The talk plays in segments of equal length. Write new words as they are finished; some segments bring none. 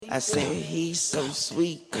I say he's so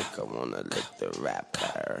sweet, I wanna lick the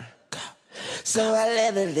rapper. So I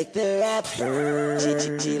let her lick the rapper.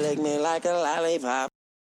 She licked me like a lollipop.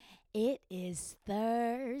 It is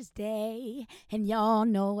Thursday, and y'all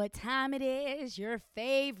know what time it is. Your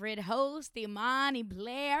favorite host, Imani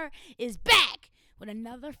Blair, is back with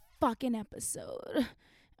another fucking episode.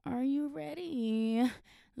 Are you ready?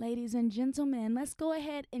 Ladies and gentlemen, let's go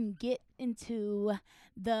ahead and get into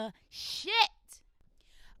the shit.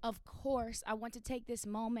 Of course, I want to take this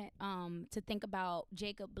moment to think about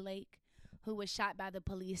Jacob Blake, who was shot by the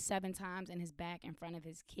police 7 times in his back in front of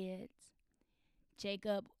his kids.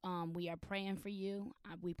 Jacob, we are praying for you.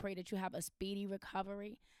 We pray that you have a speedy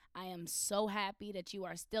recovery. I am so happy that you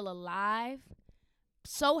are still alive.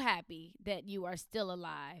 So happy that you are still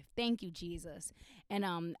alive. Thank you, Jesus. And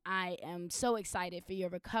I am so excited for your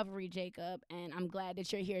recovery, Jacob. And I'm glad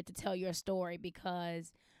that you're here to tell your story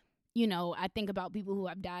because, you know, I think about people who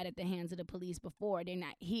have died at the hands of the police before. They're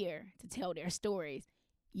not here to tell their stories.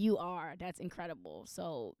 You are. That's incredible.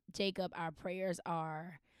 So, Jacob, our prayers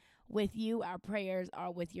are with you. Our prayers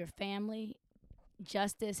are with your family.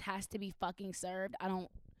 Justice has to be fucking served. I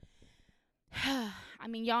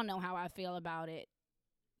mean, y'all know how I feel about it.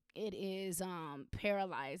 It is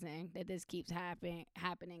paralyzing that this keeps happening.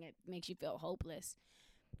 It makes you feel hopeless.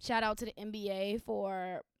 Shout out to the NBA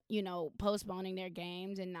for, you know, postponing their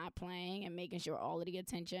games and not playing and making sure all of the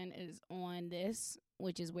attention is on this,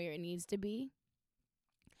 which is where it needs to be.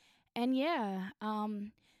 And yeah,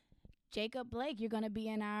 Jacob Blake, you're going to be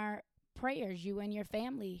in our prayers, you and your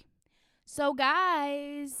family. So,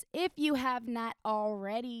 guys, if you have not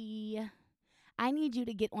already, I need you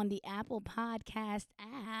to get on the Apple Podcast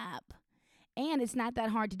app. And it's not that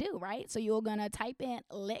hard to do, right? So you're going to type in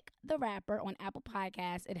Lick the Rapper on Apple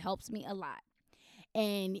Podcasts. It helps me a lot.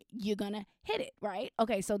 And you're going to hit it, right?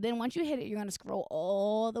 Okay, so then once you hit it, you're going to scroll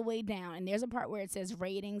all the way down. And there's a part where it says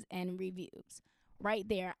ratings and reviews. Right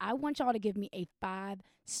there, I want y'all to give me a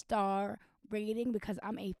 5-star rating because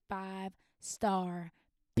I'm a 5-star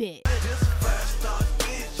bitch.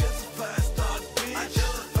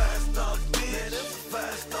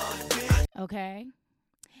 Okay?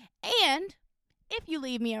 And if you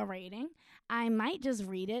leave me a rating, I might just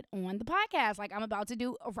read it on the podcast like I'm about to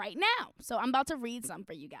do right now. So I'm about to read some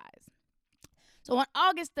for you guys. So on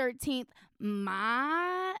August 13th,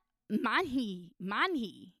 Manhi,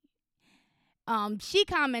 she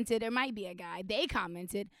commented, there might be a guy, they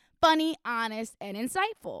commented, funny, honest, and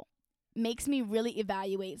insightful. Makes me really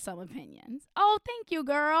evaluate some opinions. Oh, thank you,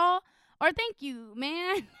 girl. Or thank you,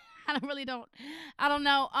 man. I don't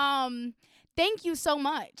know. Thank you so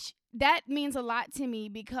much. That means a lot to me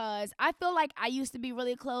because I feel like I used to be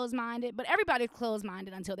really closed-minded, but everybody's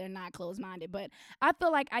closed-minded until they're not closed-minded. But I feel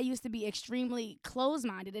like I used to be extremely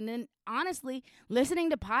closed-minded. And then, honestly, listening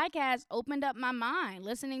to podcasts opened up my mind.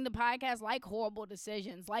 Listening to podcasts like Horrible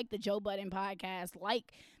Decisions, like the Joe Budden podcast,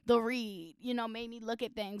 like The Read, you know, made me look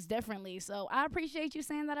at things differently. So I appreciate you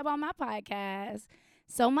saying that about my podcast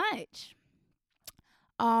so much.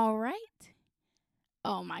 All right.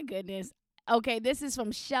 Oh, my goodness. Okay, this is from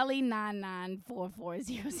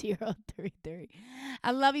Shelly99440033.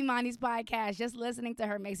 I love Imani's podcast. Just listening to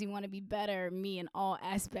her makes me want to be better, me in all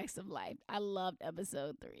aspects of life. I loved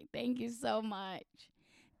episode 3. Thank you so much.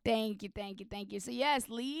 Thank you. So yes,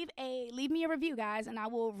 leave me a review, guys, and I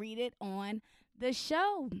will read it on the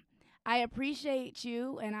show. I appreciate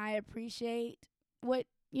you, and I appreciate what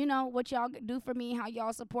y'all do for me, how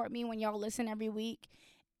y'all support me when y'all listen every week.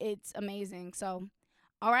 It's amazing. So,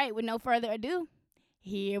 all right, with no further ado,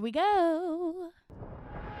 here we go.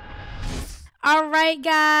 All right,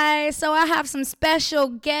 guys. So I have some special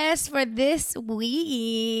guests for this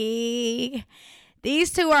week.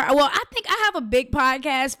 These two are, well, I think I have a big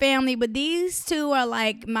podcast family, but these two are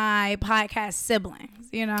like my podcast siblings,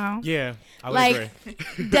 you know? Yeah, I would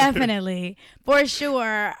agree. Definitely, for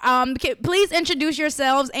sure. Please introduce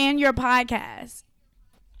yourselves and your podcast.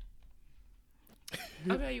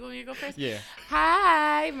 Okay, you want me to go first? Yeah.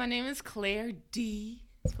 Hi, my name is Claire D.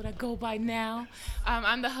 That's what I go by now.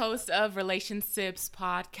 I'm the host of Relationships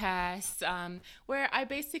Podcast, where I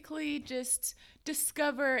basically just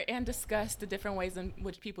discover and discuss the different ways in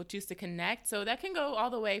which people choose to connect. So that can go all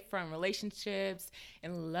the way from relationships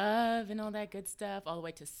and love and all that good stuff, all the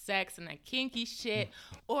way to sex and that kinky shit,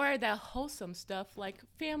 or that wholesome stuff like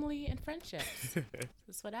family and friendships.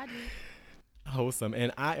 That's what I do. Wholesome.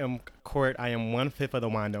 And I am Court. I am 1/5 of the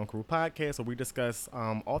Wind Down Crew podcast, where we discuss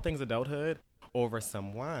all things adulthood. over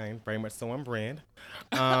some wine, very much so on brand.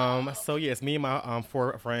 So yes, me and my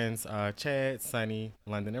 4 friends, Chad, Sunny,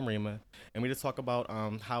 London, and Rima, and we just talk about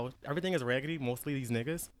how everything is raggedy, mostly these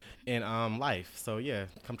niggas, and life. So yeah,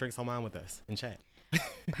 come drink some wine with us and chat.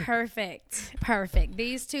 Perfect.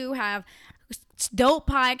 These two have dope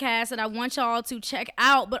podcasts that I want y'all to check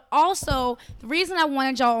out. But also, the reason I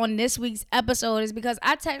wanted y'all on this week's episode is because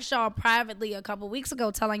I texted y'all privately a couple weeks ago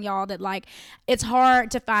telling y'all that, like, it's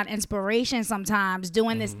hard to find inspiration sometimes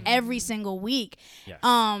doing this every single week. Yes.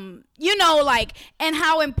 You know, like, and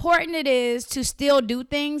how important it is to still do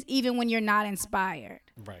things even when you're not inspired.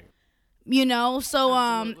 Right. You know, so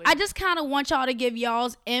Absolutely. I just kind of want y'all to give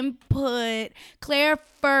y'all's input. Claire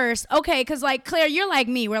first. Okay, because, like, Claire, you're like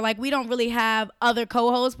me. We're like, we don't really have other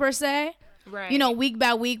co-hosts per se. Right. You know, week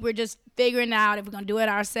by week, we're just figuring out if we're going to do it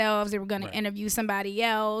ourselves, if we're going Right. to interview somebody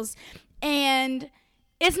else. And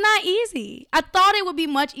it's not easy. I thought it would be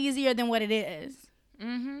much easier than what it is.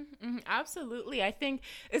 Absolutely. I think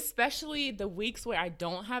especially the weeks where I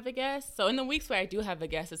don't have a guest. So in the weeks where I do have a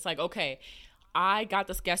guest, it's like, okay, I got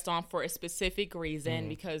this guest on for a specific reason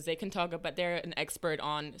because they can talk about, they're an expert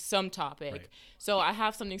on some topic. Right. So I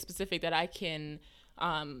have something specific that I can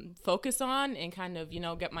focus on and kind of, you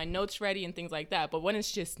know, get my notes ready and things like that. But when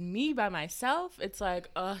it's just me by myself, it's like,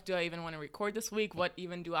 do I even want to record this week? What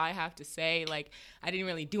even do I have to say? Like, I didn't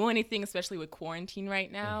really do anything, especially with quarantine right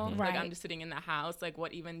now. Like, Right. I'm just sitting in the house. Like,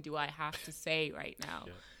 what even do I have to say right now?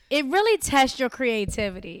 It really tests your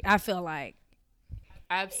creativity, I feel like.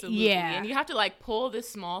 Absolutely. Yeah. And you have to, like, pull the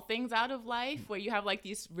small things out of life where you have, like,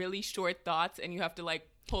 these really short thoughts and you have to, like,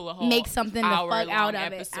 pull a whole Make something the fuck hour-long out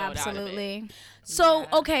of it. episode out of it. Absolutely. So,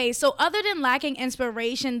 okay, so other than lacking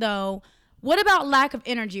inspiration, though, what about lack of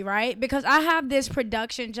energy, right? Because I have this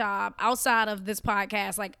production job outside of this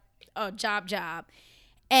podcast, like a job.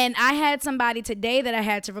 And I had somebody today that I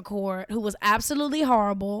had to record who was absolutely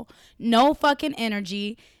horrible, no fucking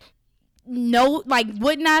energy, no, like,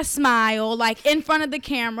 would not smile, like, in front of the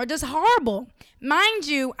camera, just horrible. Mind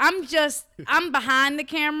you, I'm behind the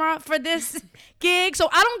camera for this gig, so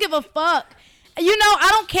I don't give a fuck. You know, I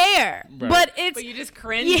don't care. Right. But it's But you're just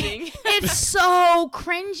cringing. yeah, it's so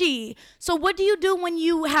cringy. So what do you do when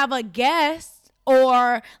you have a guest,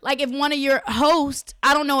 or like if one of your hosts,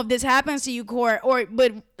 I don't know if this happens to you, Court,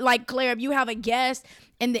 but like Claire, if you have a guest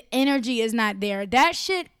and the energy is not there, that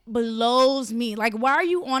shit blows me. Like, why are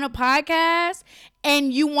you on a podcast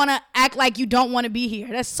and you want to act like you don't want to be here?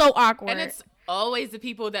 That's so awkward. And it's always the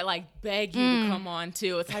people that, like, beg you to come on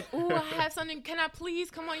too. It's like, oh, I have something. Can I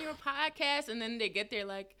please come on your podcast? And then they get there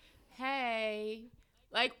like, hey,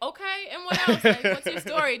 like, okay, and what else? Like, what's your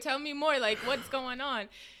story? Tell me more. Like, what's going on?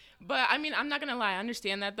 But I mean, I'm not gonna lie. I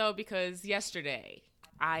understand that though, because yesterday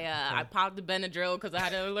I popped the Benadryl because I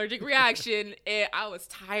had an allergic reaction and I was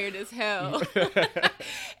tired as hell.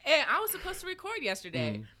 And I was supposed to record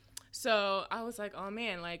yesterday. So I was like, oh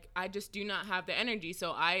man, like, I just do not have the energy.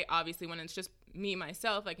 So I obviously, when it's just me,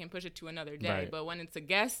 myself, I can push it to another day. Right. But when it's a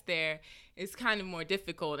guest there, it's kind of more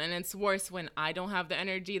difficult. And it's worse when I don't have the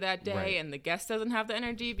energy that day Right. and the guest doesn't have the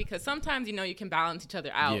energy, because sometimes, you know, you can balance each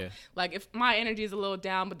other out. Yeah. Like, if my energy is a little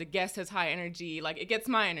down, but the guest has high energy, like, it gets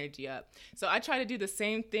my energy up. So I try to do the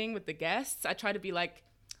same thing with the guests. I try to be like,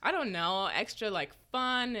 I don't know, extra, like,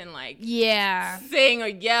 fun and, like, yeah. sing or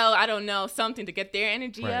yell, I don't know, something to get their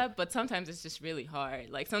energy Right. up. But sometimes it's just really hard.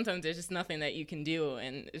 Like, sometimes there's just nothing that you can do,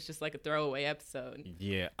 and it's just like a throwaway episode.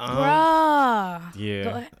 Yeah. Bruh.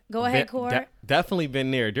 Yeah. Go ahead, Court. Definitely been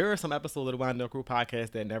there. There are some episodes of the Wind Up Crew podcast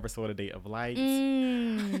that never saw the day of light.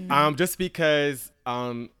 Just because,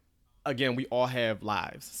 again, we all have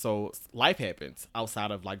lives. So life happens outside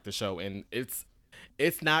of, like, the show. And it's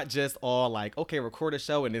not just all like, okay, record a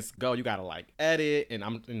show and it's go. You gotta, like, edit, and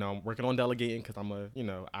I'm working on delegating because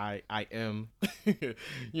I am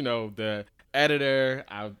the editor.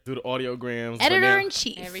 I do the audiograms. but Editor now- in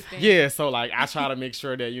chief. Everything. Yeah, so, like, I try to make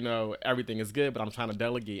sure that everything is good, but I'm trying to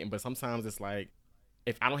delegate. But sometimes it's like,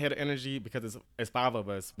 if I don't have the energy, because it's 5 of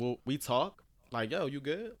us, we talk like, yo, you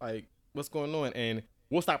good? Like, what's going on? And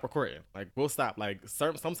we'll stop recording. Like, we'll stop. Like,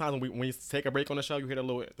 sometimes when we take a break on the show, you hear the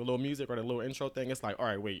little music or the little intro thing. It's like, all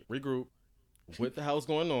right, wait, regroup. What the hell's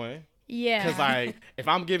going on? Yeah. Because, like, if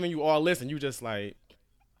I'm giving you all this and you just like,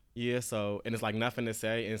 yeah, so, and it's like nothing to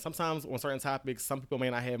say. And sometimes on certain topics, some people may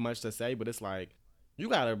not have much to say, but it's like, your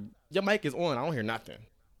mic is on. I don't hear nothing.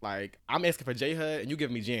 Like, I'm asking for J HUD and you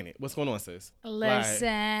giving me Janet. What's going on, sis?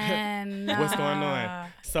 Listen. What's going on?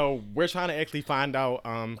 So we're trying to actually find out,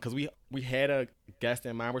 because we had a guest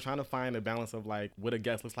in mind. We're trying to find a balance of, like, what a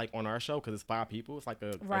guest looks like on our show, because it's 5 people. It's like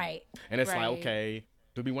Right. and it's Right. like, okay,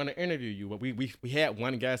 do we want to interview you? But we had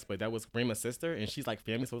one guest, but that was Rima's sister, and she's like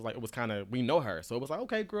family, so it was like it was kind of we know her, so it was like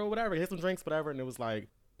okay, girl, whatever, here's some drinks, whatever, and it was like.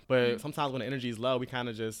 But sometimes when the energy is low, we kind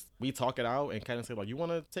of we talk it out and kind of say like, you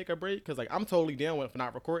want to take a break? Because like I'm totally down with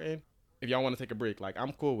not recording. If y'all want to take a break, like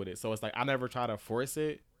I'm cool with it. So it's like I never try to force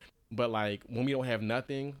it. But like when we don't have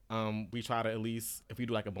nothing, we try to at least if we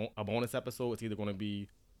do like a bonus episode, it's either going to be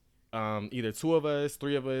either 2 of us,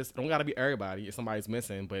 3 of us. It don't got to be everybody if somebody's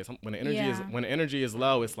missing. But when the energy is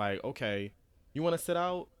low, it's like okay, you want to sit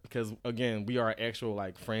out because again we are actual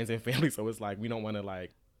like friends and family. So it's like we don't want to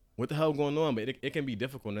like. What the hell going on? But it can be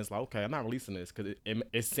difficult. And it's like, okay, I'm not releasing this because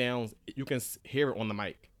it sounds, you can hear it on the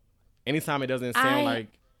mic. Anytime it doesn't sound like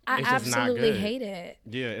it's just not good. I absolutely hate it.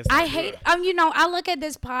 Yeah, it's I hate, I look at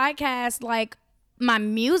this podcast like my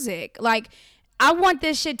music. Like, I want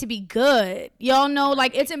this shit to be good. Y'all know,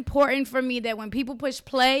 like, it's important for me that when people push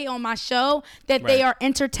play on my show, that they are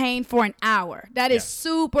entertained for an hour. That is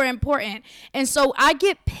super important. And so I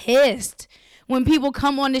get pissed when people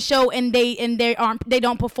come on the show and they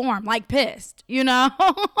don't perform, like pissed, you know?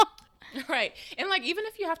 Right. And like even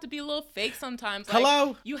if you have to be a little fake sometimes,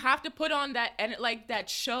 like you have to put on that and like that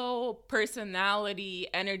show personality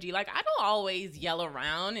energy. Like I don't always yell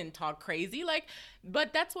around and talk crazy, like,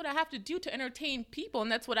 but that's what I have to do to entertain people,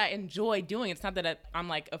 and that's what I enjoy doing. It's not that I'm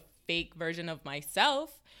like a fake version of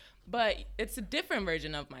myself, but it's a different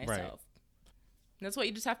version of myself. Right. That's what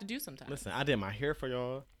you just have to do sometimes. Listen, I did my hair for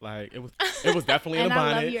y'all. Like it was definitely in a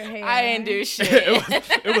bonnet. I love your hair. I didn't do shit.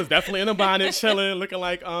 it was definitely in a bonnet, chilling, looking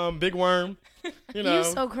like Big Worm. You know, you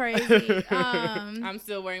so crazy. I'm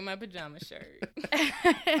still wearing my pajama shirt.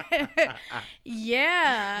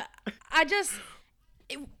 Yeah, I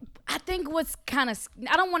think what's kind of,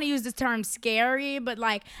 I don't want to use the term scary, but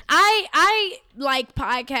like I like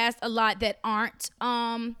podcasts a lot that aren't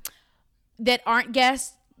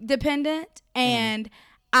guest dependent, and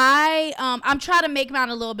I'm trying to make mine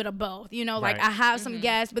a little bit of both, you know, like I have some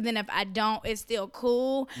guests, but then if I don't, it's still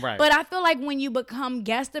cool. Right. But I feel like when you become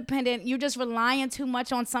guest dependent, you're just relying too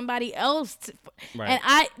much on somebody else, and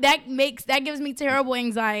that gives me terrible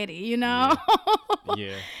anxiety, you know.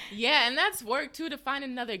 Yeah, and that's work too, to find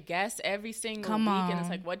another guest every single week, and it's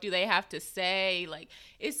like, what do they have to say? Like,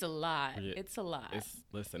 it's a lot. Yeah. It's a lot.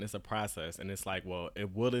 It's a process, and it's like, well,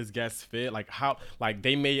 will this guest fit? Like how, like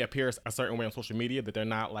they may appear a certain way on social media, but they're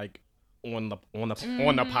not like on the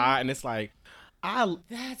pod, and it's like,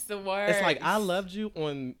 that's the word. It's like I loved you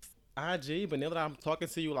on IG, but now that I'm talking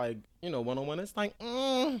to you like, you know, one-on-one, it's like,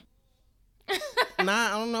 I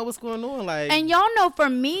don't know what's going on. Like, and y'all know for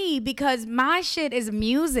me, because my shit is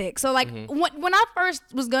music. So like when I first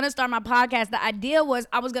was gonna start my podcast, the idea was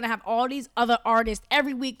I was gonna have all these other artists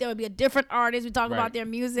every week. There would be a different artist. We talk about their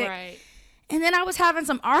music. Right. And then I was having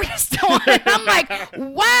some artists on, and I'm like,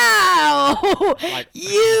 wow,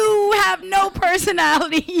 you have no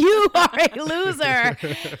personality. You are a loser.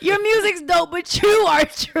 Your music's dope, but you are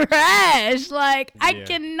trash. Like, I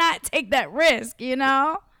cannot take that risk, you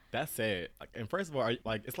know? That's sad. Like, and first of all,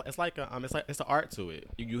 like it's an art to it.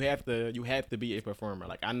 You have to be a performer.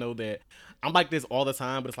 Like I know that I'm like this all the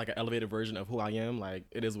time, but it's like an elevated version of who I am. Like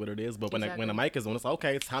it is what it is. But when the mic is on, it's like,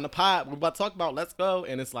 okay, it's time to pop. We're about to talk about. Let's go.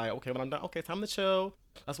 And it's like, okay, when I'm done, okay, time to chill.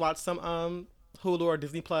 Let's watch some Hulu or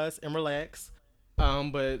Disney Plus and relax.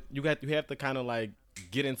 But you have to kind of like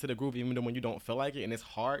get into the groove even when you don't feel like it, and it's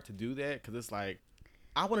hard to do that because it's like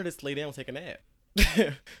I want to just lay down and take a nap.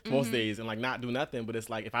 Most days and like not do nothing, but it's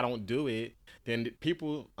like if I don't do it, then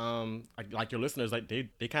people like your listeners, like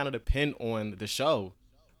they kind of depend on the show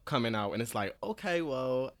coming out, and it's like, okay,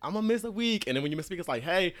 well, I'm gonna miss a week, and then when you miss a week, it's like,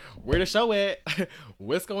 hey, where the show at?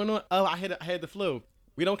 What's going on? Oh, I had the flu.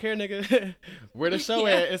 We don't care, nigga. Where the show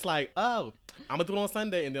at? It's like, oh, I'm gonna do it on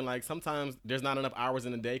Sunday, and then like sometimes there's not enough hours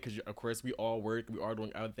in the day because of course we all work, we are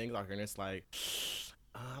doing other things out here, and it's like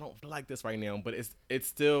I don't feel like this right now, but it's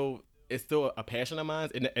still a passion of mine.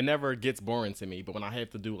 It never gets boring to me. But when I have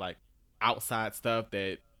to do like outside stuff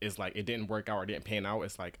that is like it didn't work out or didn't pan out,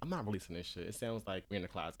 it's like I'm not releasing this shit. It sounds like we're in the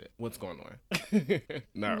closet. What's going on?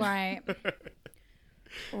 No. Right.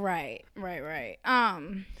 Right.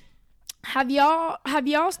 Have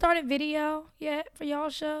y'all started video yet for y'all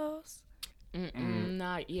shows?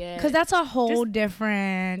 Not yet. Because that's a whole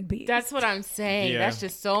different beat. That's what I'm saying. Yeah. That's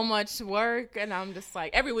just so much work. And I'm just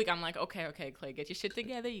like, every week I'm like, okay, Clay, get your shit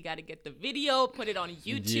together. You got to get the video, put it on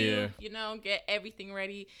YouTube, you know, get everything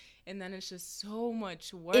ready. And then it's just so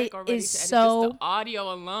much work already to edit just the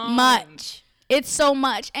audio alone. Much. It's so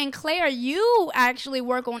much. And Claire, you actually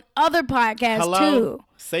work on other podcasts too.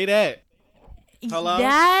 Say that. Hello?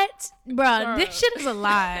 Bruh, this shit is a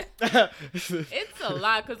lot. It's a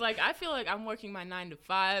lot because, like, I feel like I'm working my 9 to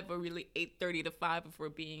 5, or really 8:30 to 5, if we're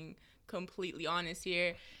being completely honest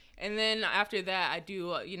here. And then after that, I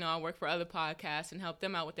do, I work for other podcasts and help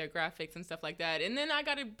them out with their graphics and stuff like that. And then I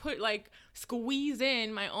got to squeeze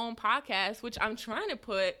in my own podcast, which I'm trying to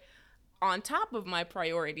put on top of my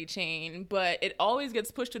priority chain, but it always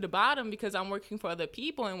gets pushed to the bottom because I'm working for other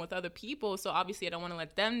people and with other people. So obviously I don't want to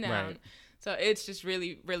let them down. Right. So it's just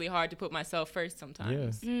really, really hard to put myself first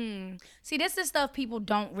sometimes. Yeah. See, this is stuff people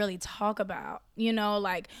don't really talk about.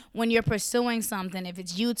 Like when you're pursuing something, if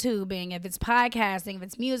it's YouTubing, if it's podcasting, if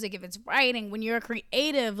it's music, if it's writing, when you're a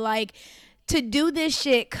creative, like to do this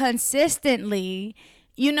shit consistently,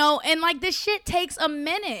 and like this shit takes a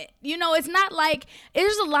minute. It's not like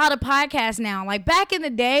there's a lot of podcasts now. Like back in the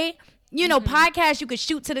day, podcasts you could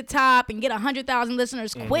shoot to the top and get 100,000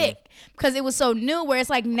 listeners quick because it was so new. Where it's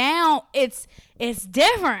like now it's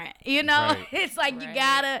different. Right. It's like you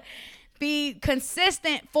gotta be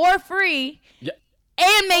consistent for free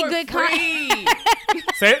and make good content.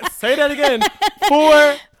 Say that again.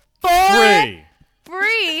 For free.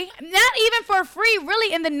 Free, not even for free,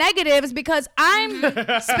 really in the negatives, because I'm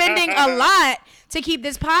spending a lot to keep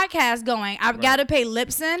this podcast going. I've got to pay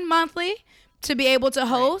Libsyn monthly to be able to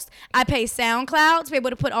host. I pay SoundCloud to be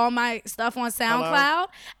able to put all my stuff on SoundCloud.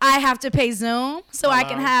 I have to pay Zoom so I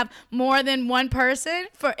can have more than one person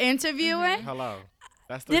for interviewing. Hello.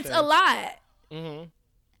 It's a lot.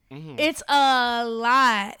 It's a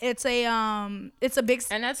lot. It's a big.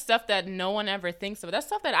 And that's stuff that no one ever thinks of. That's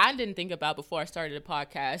stuff that I didn't think about before I started a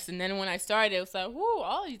podcast. And then when I started, it was like, whoo,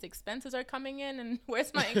 all these expenses are coming in, and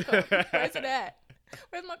where's my income? Where's it at?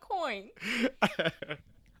 Where's my coin?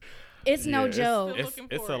 It's no joke.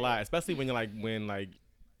 It's a lot, especially when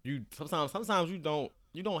you sometimes you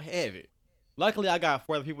don't have it. Luckily, I got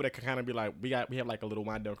 4 other people that can kind of be like, we have like a little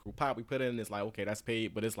wind down crew pop we put in. It's like, okay, that's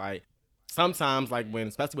paid, but it's like sometimes like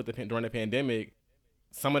especially during the pandemic,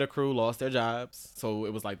 some of the crew lost their jobs, so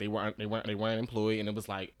it was like they weren't employed, and it was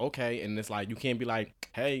like, okay, and it's like you can't be like,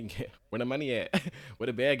 hey, where the money at, where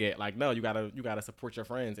the bag at? Like, no, you gotta support your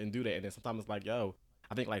friends and do that. And then sometimes it's like, yo,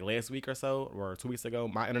 I think like last week or so or 2 weeks ago,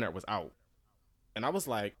 my internet was out, and I was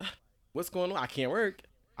like, what's going on? I can't work.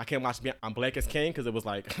 I can't watch I'm Black as King because it was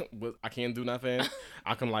like I can't do nothing.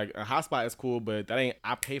 I can like a hotspot is cool, but that ain't,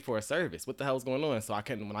 I pay for a service. What the hell's going on? So I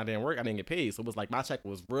couldn't, when I didn't work, I didn't get paid. So it was like my check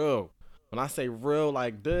was real. When I say real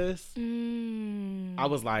like this, I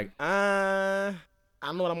was like, I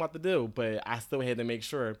know what I'm about to do, but I still had to make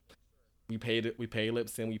sure we paid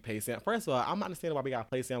Libsyn, we paid SoundCloud. First of all, I'm not understanding why we gotta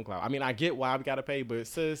pay SoundCloud. I mean, I get why we gotta pay, but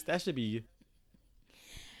sis, that should be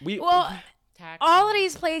all of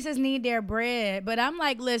these places need their bread, but I'm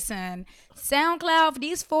like, listen, SoundCloud for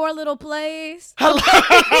these 4 little plays. Hello?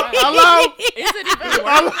 Is it even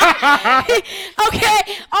worth Okay,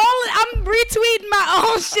 I'm retweeting my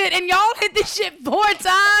own shit, and y'all hit this shit 4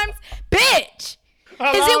 times, bitch.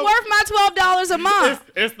 Hello? Is it worth my $12 a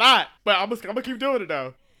month? It's not, but I'm gonna keep doing it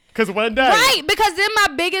though. Because one day. Right, because then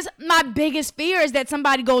my biggest fear is that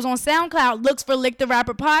somebody goes on SoundCloud, looks for Lick the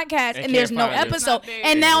Rapper podcast, and there's no episode.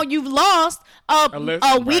 And now you've lost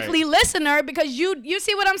a weekly listener because you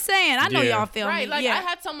see what I'm saying? I know y'all feel me. Right, like I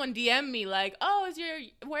had someone DM me like, oh,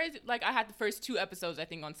 where is it? Like I had the first 2 episodes, I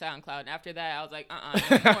think, on SoundCloud. And after that, I was like,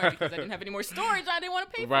 no more, because I didn't have any more storage. I didn't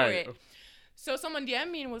want to pay for it. So someone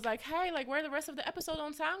DM'd me and was like, hey, like, where are the rest of the episodes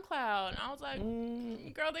on SoundCloud? And I was like,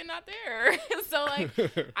 girl, they're not there. So, like,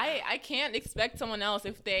 I can't expect someone else,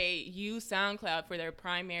 if they use SoundCloud for their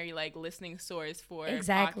primary, like, listening source for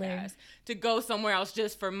podcasts, to go somewhere else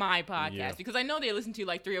just for my podcast. Because I know they listen to,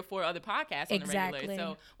 like, 3 or 4 other podcasts on the regular.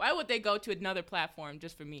 So why would they go to another platform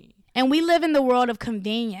just for me? And we live in the world of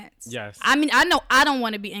convenience. Yes. I mean, I know I don't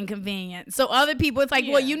want to be inconvenient. So other people, it's like,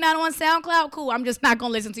 well, you're not on SoundCloud? Cool. I'm just not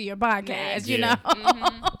going to listen to your podcast. You know?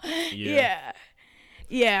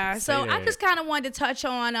 Yeah. So I just kind of wanted to touch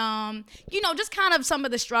on, just kind of some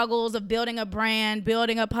of the struggles of building a brand,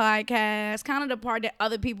 building a podcast, kind of the part that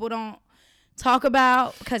other people don't talk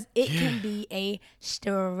about, because it can be a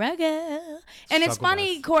struggle. And it's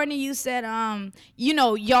funny, Courtney, you said,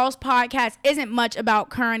 y'all's podcast isn't much about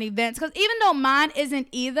current events, because even though mine isn't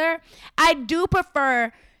either, I do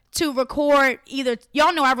prefer to record either,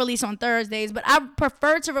 y'all know I release on Thursdays, but I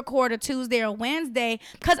prefer to record a Tuesday or Wednesday,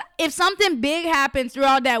 because if something big happens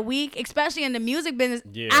throughout that week, especially in the music business,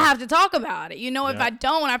 I have to talk about it. If I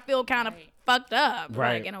don't, I feel kind of fucked up,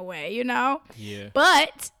 like, in a way, Yeah.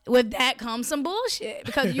 But with that comes some bullshit,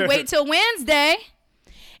 because you wait till Wednesday,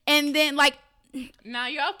 and then, like... Now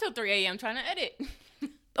you're up till 3 a.m. trying to edit.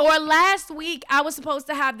 or last week, I was supposed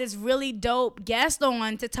to have this really dope guest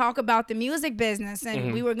on to talk about the music business.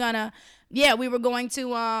 And we were going to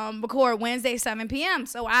record Wednesday, 7 p.m.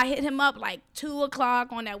 So I hit him up like 2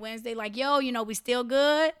 o'clock on that Wednesday, like, yo, we still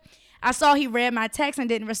good? I saw he read my text and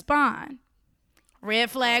didn't respond. Red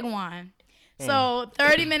flag 1. So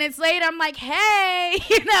 30 minutes later, I'm like, hey,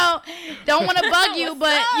 don't want to bug you,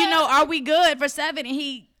 but, are we good for 7? And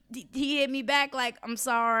he hit me back like, I'm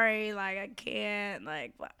sorry, like, I can't,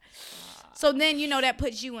 like, so then, that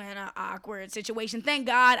puts you in an awkward situation. Thank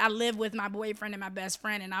God I live with my boyfriend and my best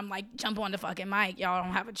friend, and I'm like, jump on the fucking mic. Y'all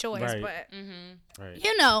don't have a choice, right. But,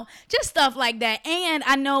 right. Just stuff like that. And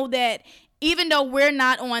I know that even though we're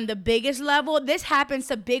not on the biggest level, this happens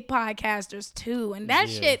to big podcasters too. And that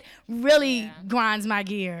shit really grinds my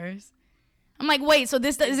gears. I'm like, wait, so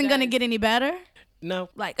this isn't going to get any better? No.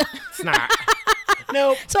 Like, it's not.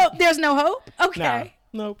 Nope. So there's no hope? Okay. Nah.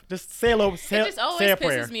 Nope. Just say a little, it just always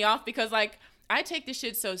prayer. pisses me off because, like, I take this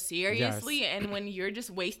shit so seriously, and when you're just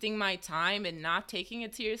wasting my time and not taking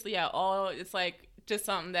it seriously at all, it's like just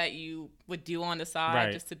something that you would do on the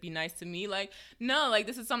side just to be nice to me. Like, no, like,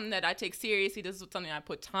 this is something that I take seriously. This is something I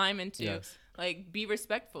put time into. Yes. Like, be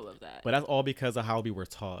respectful of that. But that's all because of how we were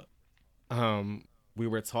taught. We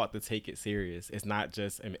were taught to take it serious. It's not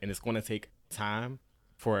just, and it's going to take time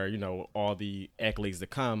for, all the accolades to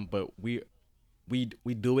come, but we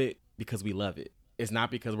do it because we love it. It's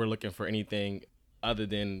not because we're looking for anything other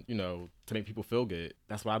than, to make people feel good.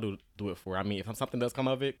 That's what I do it for. I mean, if something does come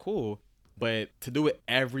of it, cool. But to do it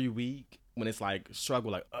every week when it's like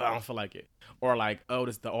struggle, like, I don't feel like it. Or like,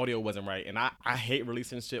 the audio wasn't right. And I hate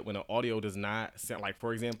releasing shit when the audio does not sound, like,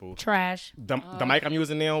 for example. Trash. The mic I'm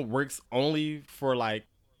using now works only for like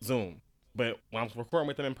Zoom. But when I'm recording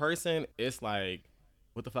with them in person, it's like,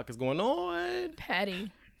 what the fuck is going on?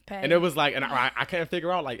 Petty. And it was like, and I couldn't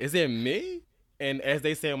figure out, like, is it me? And as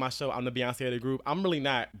they say on my show, I'm the Beyonce of the group. I'm really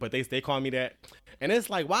not, but they call me that. And it's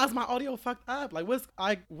like, why is my audio fucked up? Like,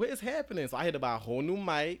 what is happening? So I had to buy a whole new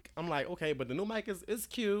mic. I'm like, okay, but the new mic is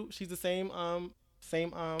cute. She's the same,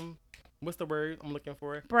 what's the word I'm looking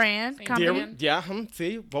for? Brand. Company.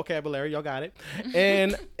 See, vocabulary, y'all got it.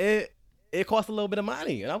 And it cost a little bit of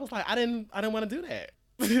money. And I was like, I didn't want to do that.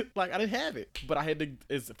 Like, I didn't have it. But I had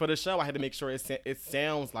to, for the show, I had to make sure it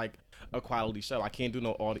sounds like a quality show. I can't do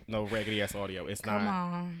no raggedy ass audio. It's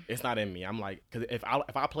not in me. I'm like, because if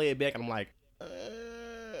I play it back and I'm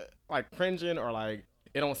like cringing or like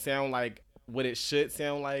it don't sound like what it should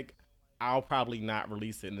sound like, I'll probably not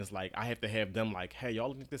release it. And it's like I have to have them like, hey,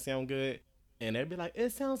 y'all think this sound good? And they'll be like,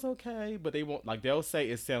 it sounds okay, but they won't, like, they'll say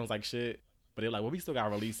it sounds like shit, but they're like, well, we still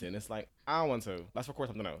gotta release it. And it's like, I don't want to. Let's record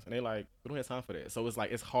something else. And they're like, we don't have time for that. So it's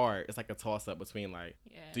like, it's hard. It's like a toss up between like,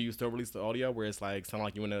 do you still release the audio where it's like sound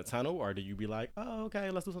like you in a tunnel, or do you be like, oh,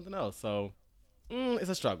 okay, let's do something else? So it's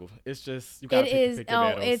a struggle. It's just, you gotta pick your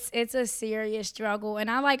battles. It's a serious struggle.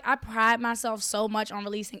 And I pride myself so much on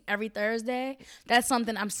releasing every Thursday. That's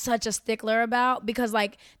something I'm such a stickler about, because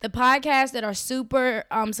like the podcasts that are super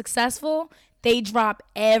successful, they drop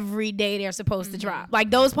every day they're supposed to drop.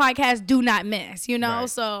 Like, those podcasts do not miss, Right.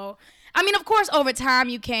 So, I mean, of course, over time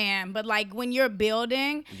you can, but like when you're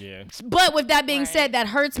building. Yeah. But with that being said, that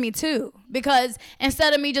hurts me too, because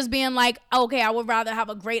instead of me just being like, okay, I would rather have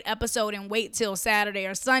a great episode and wait till Saturday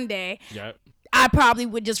or Sunday. Yep. I probably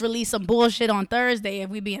would just release some bullshit on Thursday, if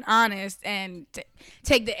we being honest, and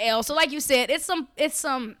take the L. So like you said, it's a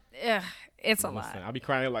lot. I'll be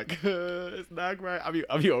crying like, it's not great. I'll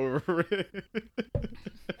be over it.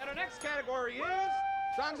 And our next category is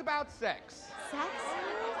songs about sex. Sex?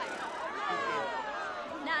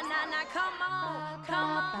 Nah, come on.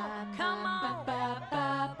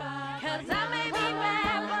 'Cause I may be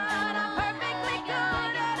bad, but I'm perfectly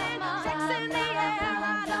good at it. Sex in the air,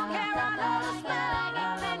 I don't care, I know the smell.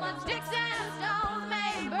 Sticks and stones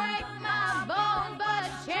may break my bones, but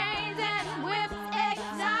chains and whips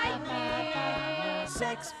excite me.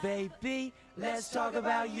 Sex, baby, let's talk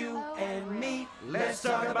about you and me. Let's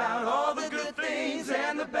talk about all the good things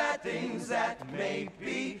and the bad things that may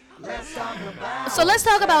be. Let's talk about. So let's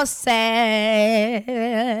talk about sex.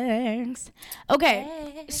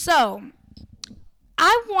 Okay, so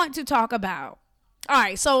I want to talk about. All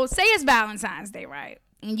right, so say it's Valentine's Day, right?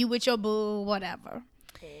 And you with your boo, whatever.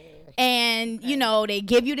 And, they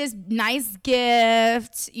give you this nice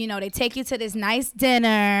gift. They take you to this nice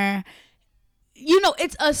dinner.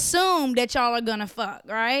 It's assumed that y'all are gonna fuck,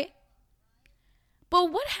 right?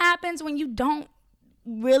 But what happens when you don't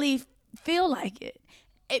really feel like it?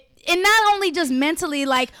 and not only just mentally,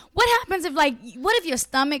 like, what happens if, like, what if your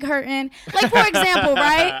stomach hurting? Like, for example,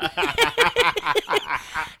 right?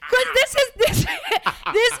 Because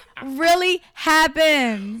this really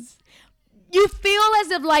happens. You feel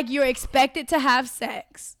as if, like, you're expected to have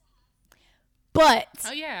sex, but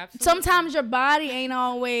Oh yeah, absolutely. sometimes your body ain't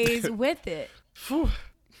always with it.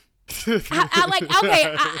 I like,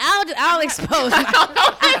 okay, I'll expose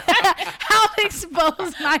I'll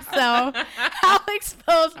expose myself. I'll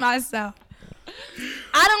expose myself.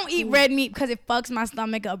 I don't eat red meat because it fucks my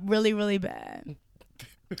stomach up really, really bad.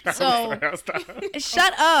 So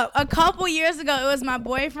shut up. A couple years ago, it was my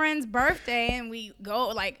boyfriend's birthday, and we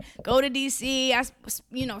go to DC. I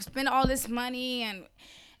spend all this money, and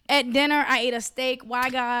at dinner I ate a steak. Why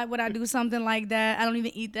God would I do something like that? I don't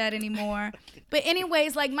even eat that anymore. But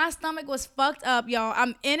anyways, like, my stomach was fucked up, y'all.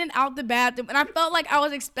 I'm in and out the bathroom, and I felt like I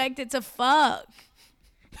was expected to fuck.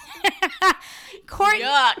 Courtney,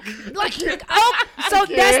 Yuck. like, oh, so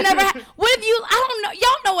that's never. What if you? I don't know.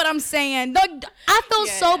 Y'all know what I'm saying. I feel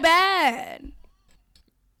so bad.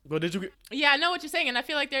 Well, did you? Yeah, I know what you're saying, and I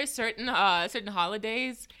feel like there's certain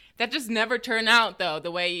holidays that just never turn out though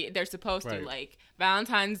the way they're supposed to, like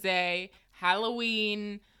Valentine's Day,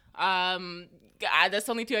 Halloween. That's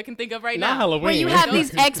the only two I can think of right Not now. Halloween. Where you have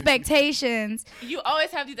these expectations. You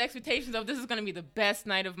always have these expectations of this is gonna be the best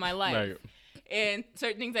night of my life. Right. And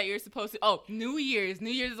certain things that you're supposed to. Oh, New Year's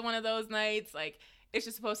is one of those nights. Like, it's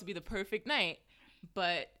just supposed to be the perfect night,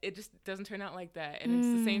 but it just doesn't turn out like that. And it's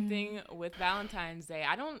the same thing with Valentine's Day.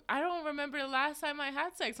 I don't remember the last time I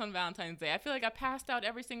had sex on Valentine's Day. I feel like I passed out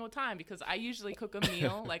every single time because I usually cook a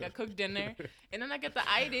meal, like I cook dinner, and then I get the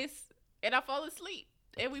itis and I fall asleep.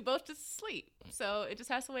 And we both just sleep. So it just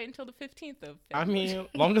has to wait until the 15th of February. I mean,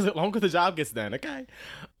 long as the job gets done, okay.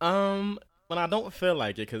 When I don't feel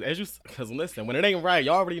like it, cause listen, when it ain't right,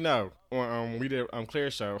 y'all already know. We did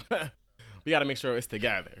Claire's show. We gotta make sure it's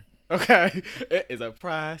together. Okay, it is a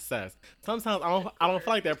process. Sometimes I don't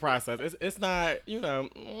feel like that process. It's not,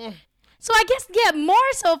 So I guess more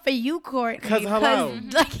so for you, Courtney. Cause hello,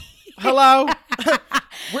 like, hello,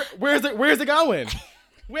 where's it going?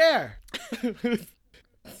 Where?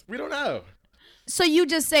 We don't know. So you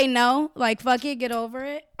just say no, like, fuck it, get over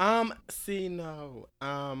it. See, no.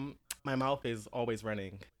 My mouth is always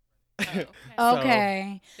running.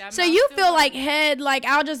 Okay. So you feel like head, like,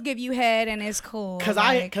 I'll just give you head and it's cool. Cause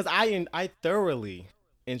like, I thoroughly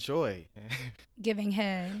enjoy giving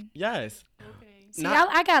head. Yes. Okay. See,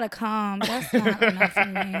 I gotta come. That's not enough for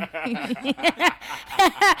me.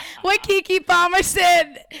 What Kiki Palmer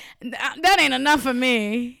said, that ain't enough for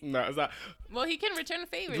me. No, it's not. Well, he can return a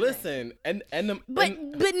favor. Listen,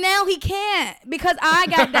 But now he can't because I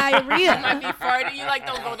got diarrhea. You might be farting. You like,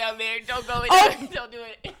 don't go down there. Don't go in there. Don't do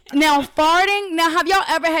it. Now farting. Now, have y'all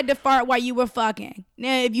ever had to fart while you were fucking?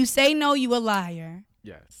 Now, if you say no, you a liar.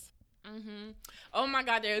 Yes. Oh my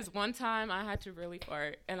God, there was one time I had to really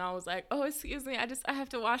fart, and I was like, "Oh, excuse me, I have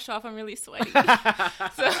to wash off. I'm really sweaty." so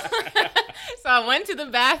I went to the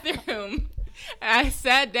bathroom, and I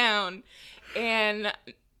sat down, and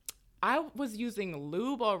I was using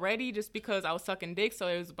lube already just because I was sucking dick, so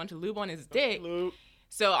there was a bunch of lube on his dick.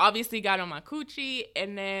 So obviously it got on my coochie,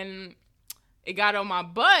 and then it got on my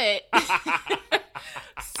butt.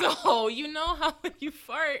 So you know how when you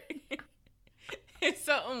fart, it's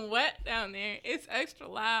something wet down there. It's extra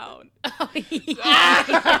loud. Oh, yeah.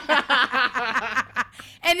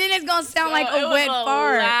 And then it's gonna sound like a wet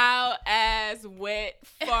fart. Loud ass wet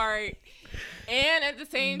fart. And at the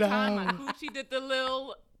same time, my coochie did the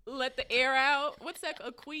little let the air out. What's that?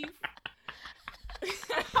 A queef?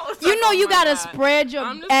 You know, you gotta spread your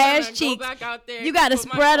ass cheeks. You gotta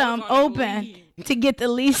spread them open to get the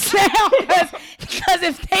least sound. Because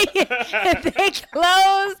if they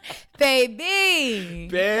close, baby.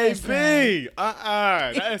 That's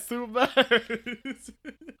too much.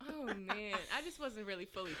 Oh man, I just wasn't really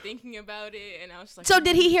fully thinking about it, and I was just like. So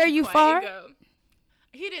did he hear you fart?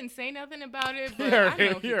 He didn't say nothing about it, but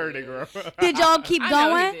He heard it, girl. Did y'all keep I know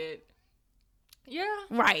going? he did. Yeah.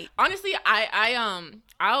 Right. Honestly, I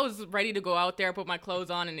was ready to go out there, put my clothes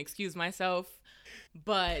on, and excuse myself,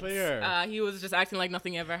 but he was just acting like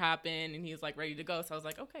nothing ever happened, and he was like ready to go. So I was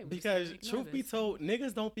like, okay. Because truth be told,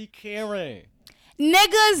 niggas don't be caring.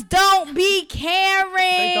 Niggas don't be caring.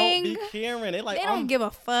 They don't be caring. They like. They don't give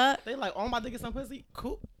a fuck. They like, oh, I'm about to get some pussy.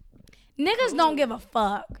 Cool. Niggas don't give a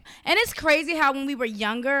fuck. And it's crazy how when we were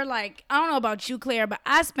younger, like, I don't know about you, Claire, but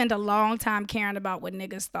I spent a long time caring about what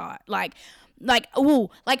niggas thought. Like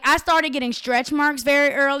I started getting stretch marks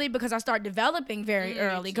very early because I started developing very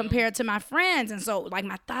early compared to my friends. And so, like,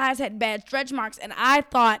 my thighs had bad stretch marks, and I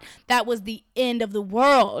thought that was the end of the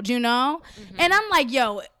world, you know? And I'm like,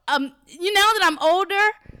 yo, now that I'm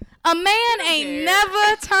older, a man ain't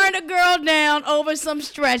never turned a girl down over some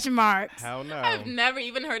stretch marks. Hell no. I've never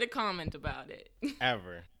even heard a comment about it.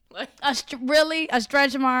 Ever. Like, Really? A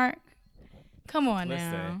stretch mark? Come on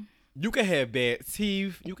Listen. now. You can have bad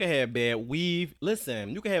teeth. You can have bad weave.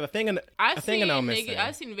 Listen, you can have a fingernail missing.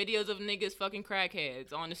 I've seen videos of niggas fucking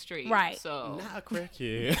crackheads on the street. Right. So Not a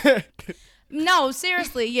crackhead. No,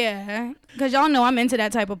 seriously, yeah. Because y'all know I'm into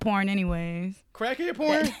that type of porn anyways. Crackhead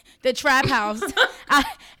porn? The trap house. I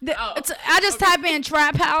just type in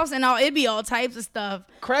trap house and it'd be all types of stuff.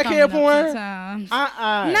 Crackhead porn? Sometimes.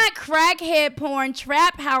 Not Not crackhead porn,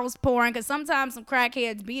 trap house porn, because sometimes some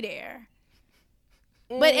crackheads be there.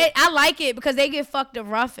 But I like it because they get fucked the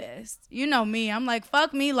roughest. You know me. I'm like,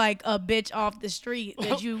 fuck me like a bitch off the street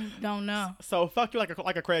that you don't know. So fuck you like a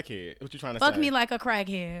crackhead. What you trying to say? Fuck me like a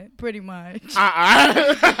crackhead, pretty much.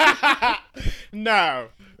 No.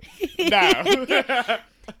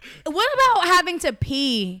 What about having to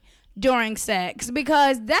pee during sex?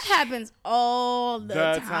 Because that happens all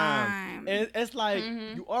the time. And it's like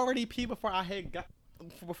you already pee before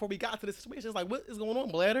we got to this situation. It's like, what is going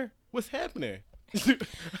on, bladder? What's happening?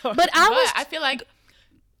 But I feel like,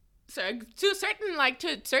 to a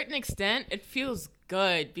certain extent, it feels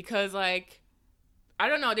good because, like, I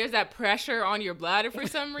don't know, there's that pressure on your bladder for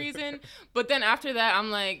some reason. But then after that,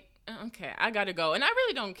 I'm like, okay, I gotta go, and I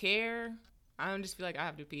really don't care. I don't just feel like I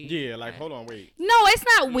have to pee. Yeah, like, hold on, wait. No, it's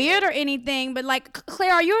not weird or anything. But like,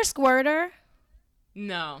 Claire, are you a squirter?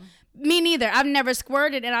 No. Me neither. I've never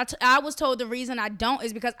squirted, and I was told the reason I don't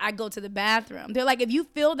is because I go to the bathroom. They're like, if you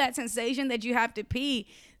feel that sensation that you have to pee,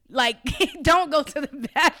 like, don't go to the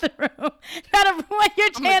bathroom. That'll ruin your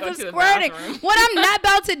chance of squirting. What I'm not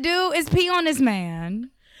about to do is pee on this man.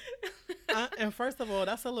 And first of all,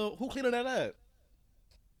 that's a little. Who cleaning that up?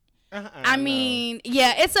 I mean,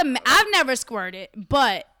 yeah, I've never squirted,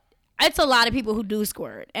 but it's a lot of people who do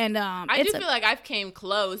squirt, and I do feel like I've came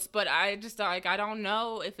close, but I just like I don't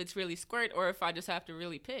know if it's really squirt or if I just have to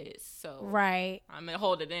really piss. So right, I'm gonna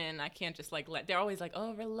hold it in. I can't just like let. They're always like,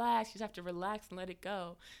 oh, relax. You just have to relax and let it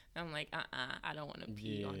go. And I'm like, I don't want to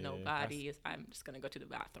pee on nobody. I'm just gonna go to the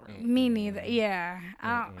bathroom. Me neither. Yeah,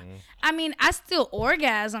 I mean, I still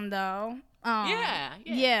orgasm though.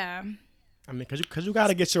 Yeah. I mean, cause you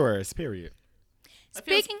gotta get yours. Period. I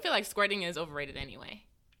feel like squirting is overrated anyway.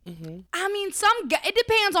 I mean, it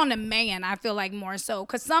depends on the man. I feel like more so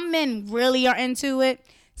because some men really are into it,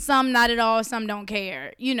 some not at all, some don't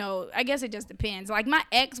care. You know, I guess it just depends. Like my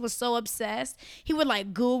ex was so obsessed, he would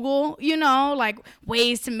like Google, you know, like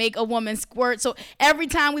ways to make a woman squirt. So every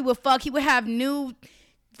time we would fuck, he would have new.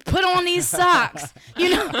 Put on these socks, you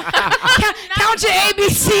know. Count your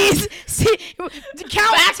ABCs.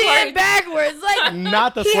 Count backwards. 10 backwards. Like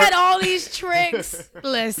not the. He had all these tricks.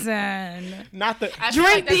 Listen. Not the. I feel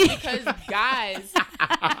like that's because guys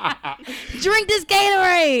drink this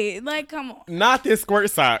Gatorade. Like, come on. Not this squirt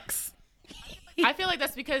socks. I feel like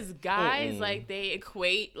that's because guys like they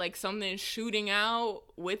equate like something shooting out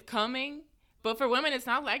with coming. But for women, it's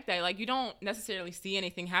not like that. Like, you don't necessarily see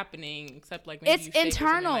anything happening except, like, maybe it's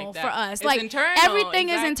internal like for us. It's like, internal, everything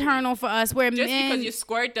is internal for us. Where just men... because you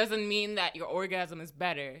squirt doesn't mean that your orgasm is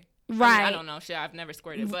better. Right. I mean, I don't know. Shit, I've never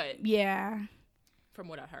squirted, but... Yeah. From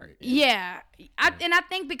what I've heard. Yeah. And I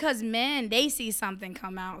think because men, they see something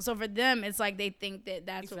come out. So for them, it's like they think that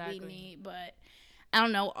that's what we need. But... I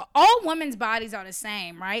don't know. All women's bodies are the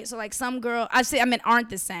same, right? So, like, some girls, aren't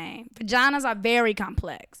the same. Vaginas are very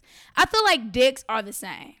complex. I feel like dicks are the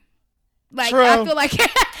same. Like, True. I feel like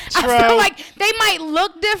I feel like they might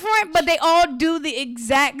look different, but they all do the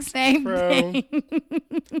exact same thing.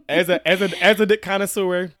 As a dick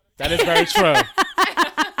connoisseur, that is very true.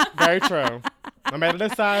 Very true. No matter the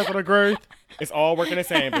size or the girth, it's all working the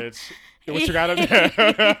same, bitch. Do what you gotta do.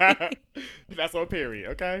 That's all.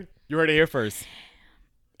 Period. Okay. You heard it here first.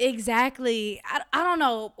 Exactly. I don't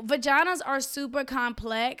know. Vaginas are super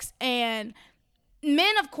complex, and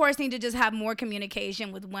men, of course, need to just have more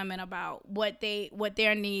communication with women about what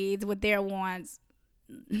their needs, what their wants.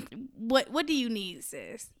 What do you need,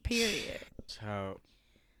 sis? Period. Child.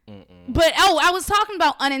 But I was talking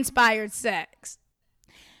about uninspired sex.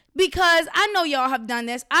 Because I know y'all have done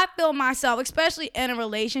this. I feel myself, especially in a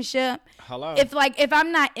relationship. Hello. If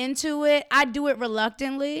I'm not into it, I do it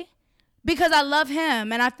reluctantly. Because I love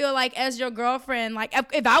him, and I feel like as your girlfriend, like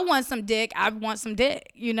if I want some dick, I want some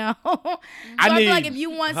dick, you know. So I feel like if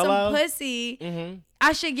you want some pussy,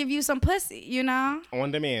 I should give you some pussy, you know.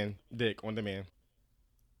 On demand, dick on demand.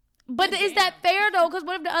 But is that fair though? Because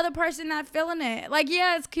what if the other person not feeling it? Like,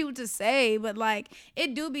 yeah, it's cute to say, but like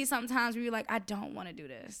it do be sometimes where you're like, I don't want to do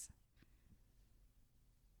this.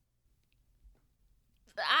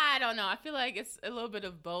 I don't know. I feel like it's a little bit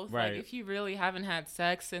of both. Right. Like if you really haven't had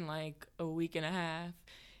sex in like a week and a half,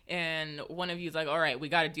 and one of you's like, all right, we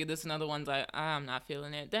got to do this, another one's like, I'm not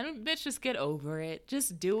feeling it, then bitch, just get over it.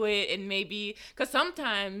 Just do it. And maybe, because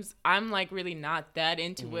sometimes I'm like really not that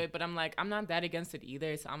into it, but I'm like, I'm not that against it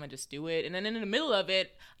either, so I'm going to just do it. And then in the middle of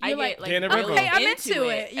it, I get like really okay, I'm into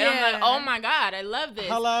it. And I'm like, oh my God, I love this.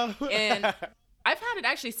 Hello. And I've had it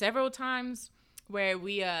actually several times where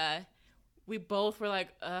we both were like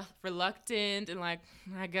reluctant and like,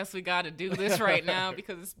 I guess we got to do this right now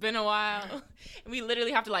because it's been a while. And we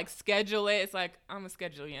literally have to like schedule it. It's like, I'm going to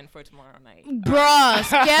schedule you in for tomorrow night. Bruh,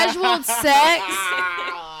 scheduled sex.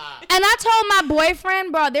 And I told my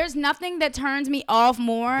boyfriend, bro, there's nothing that turns me off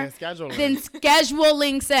more than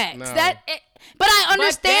scheduling sex. No. But I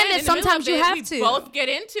understand that sometimes you have to. We both get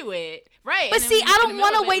into it. Right. But see, I don't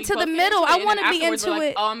want to wait till the middle. I want to be into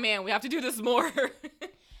it. Oh man, we have to do this more.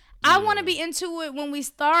 I want to be into it when we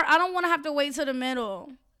start. I don't want to have to wait till the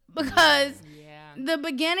middle because the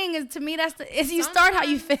beginning is, to me, is you start how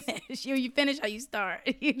you finish. You finish how you start.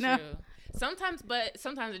 You know. True. Sometimes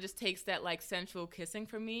it just takes that like sensual kissing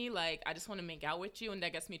for me. Like I just want to make out with you, and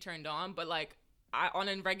that gets me turned on. But like on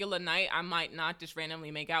a regular night, I might not just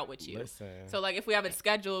randomly make out with you. Listen. So like if we have it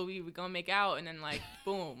scheduled, we're gonna make out, and then like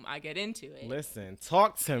boom, I get into it. Listen,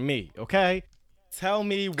 talk to me, okay? Tell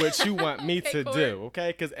me what you want me to do,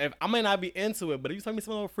 okay? Because if I may not be into it, but if you tell me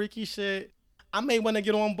some little freaky shit, I may want to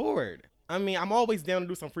get on board. I mean, I'm always down to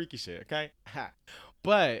do some freaky shit, okay?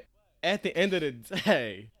 But at the end of the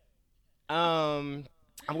day, I'm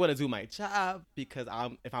gonna do my job because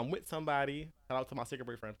if I'm with somebody, shout out to my secret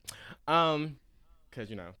boyfriend, because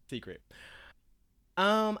secret.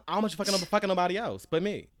 I'm just fucking nobody else but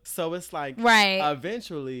me. So it's like,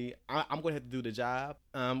 eventually, I'm going to have to do the job,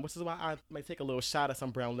 which is why I might take a little shot of some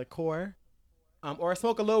brown liqueur, or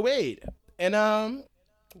smoke a little weed. And,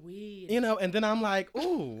 weed. And then I'm like,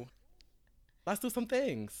 ooh, let's do some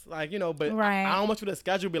things. Like, but I don't want you to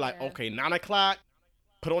schedule, be like, okay, 9 o'clock,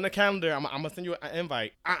 put on the calendar, I'm going to send you an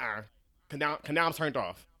invite. Cause now I'm turned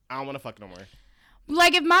off. I don't want to fuck no more.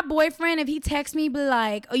 Like if my boyfriend, if he texts me, be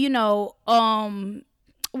like, how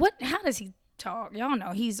does he talk? Y'all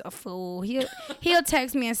know he's a fool. He'll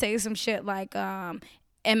text me and say some shit like, am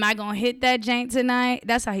I gonna hit that jank tonight?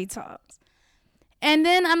 That's how he talks. And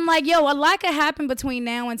then I'm like, yo, a lot could happen between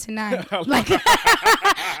now and tonight. Like a lot.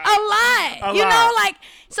 Like,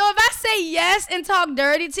 so if I say yes and talk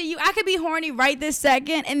dirty to you, I could be horny right this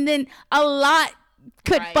second, and then a lot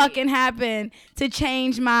could fucking happen to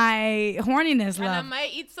change my horniness level. And I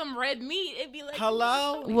might eat some red meat. It'd be like,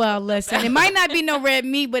 hello? Well, listen, it might not be no red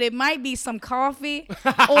meat, but it might be some coffee. Or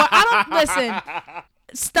listen,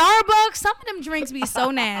 Starbucks, some of them drinks be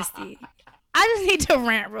so nasty. I just need to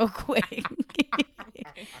rant real quick.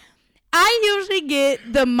 I usually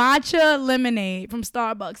get the matcha lemonade from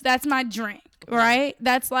Starbucks. That's my drink. Right?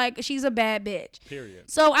 That's like, she's a bad bitch. Period.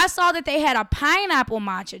 So I saw that they had a pineapple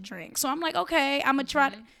matcha drink. So I'm like, okay, I'm going to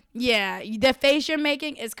try. Yeah, the face you're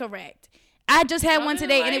making is correct. I just had one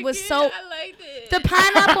today and it was so. I liked it. The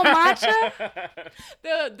pineapple matcha?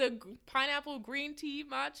 The pineapple green tea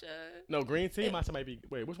matcha. No, green tea matcha might be.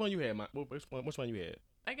 Wait, which one you had? Which one you had?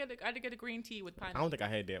 I had to get a green tea with pineapple. I don't think I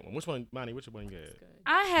had that one. Which one, Monty? Which one you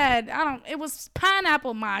had? It was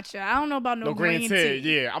pineapple matcha. I don't know about no green tea.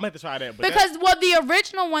 Yeah, I'm gonna have to try that. But because the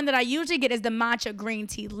original one that I usually get is the matcha green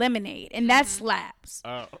tea lemonade, and that slaps.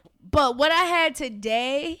 But what I had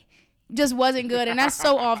today just wasn't good, and that's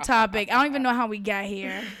so off topic. I don't even know how we got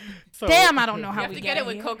here. Damn, I don't know how we got here. You have to get it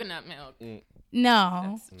with coconut milk.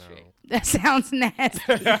 No. That sounds nasty.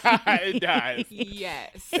 It does.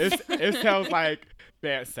 Yes. It sounds like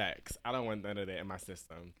bad sex. I don't want none of that in my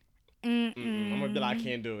system. I'm gonna be like, I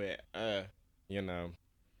can't do it.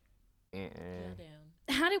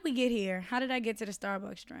 How did we get here? How did I get to the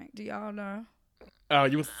Starbucks drink? Do y'all know?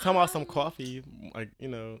 You was talking about some coffee,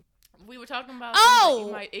 We were talking about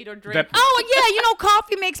you might eat or drink.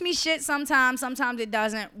 Coffee makes me shit sometimes. Sometimes it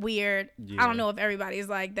doesn't. Weird. Yeah. I don't know if everybody's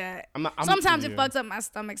like that. Sometimes it fucks up my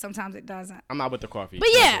stomach. Sometimes it doesn't. I'm not with the coffee. But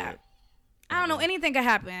yeah. I don't know. Anything could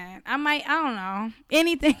happen. I don't know.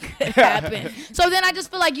 Anything could happen. So then I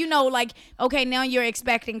just feel like, okay, now you're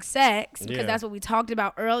expecting sex because that's what we talked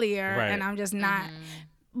about earlier. Right. And I'm just not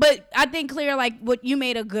But I think Claire, like what you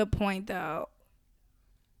made a good point though.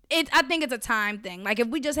 I think it's a time thing. Like if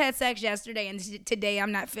we just had sex yesterday and today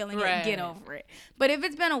I'm not feeling it, get over it. But if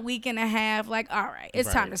it's been a week and a half, like all right,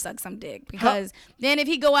 it's time to suck some dick because then if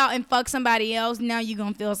he go out and fuck somebody else, now you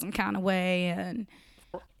gonna feel some kind of way and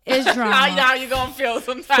it's drama. now you gonna feel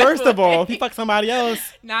some type First of all, way. if he fuck somebody else,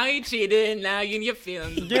 Now you cheated. Now you in your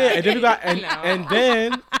feelings. yeah, and then we got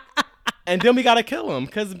and then we gotta kill him.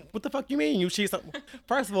 Cause what the fuck you mean you cheat?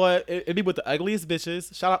 First of all, it be with the ugliest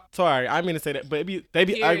bitches. Shout out, sorry, I didn't mean to say that, but they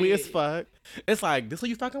be ugly as fuck. It's like this who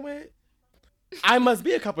you fucking with? I must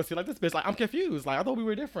be a couple C like this bitch. Like I'm confused. Like I thought we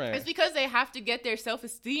were different. It's because they have to get their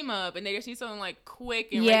self-esteem up and they just need something like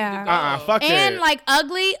quick and ready to go. Fuck and that. like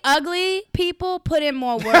ugly people put in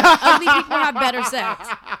more work. Ugly people have better sex.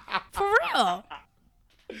 For real.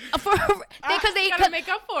 Because they gotta make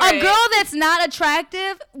up for a it. girl that's not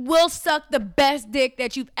attractive will suck the best dick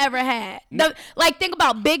that you've ever had. Like think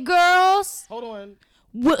about big girls Hold on.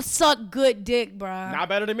 will suck good dick, bruh. Not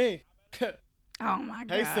better than me. Oh my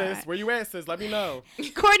god. Hey sis, where you at, sis? Let me know.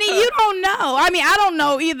 Courtney, you don't know. I mean, I don't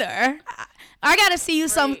know either. I gotta see you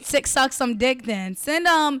suck some dick. Then send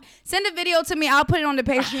a video to me. I'll put it on the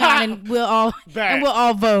Patreon and we'll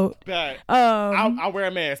all vote. Bet. Um, I'll wear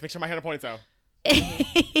a mask. Make sure my hair in a ponytail.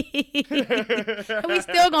 we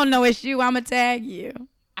still gonna know it's you. I'ma tag you.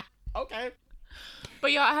 Okay.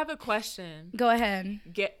 But y'all, I have a question. Go ahead.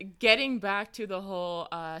 Getting back to the whole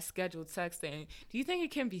scheduled sex thing, do you think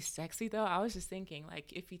it can be sexy though? I was just thinking,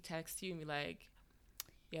 like, if he texts you and be like,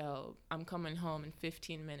 yo, I'm coming home in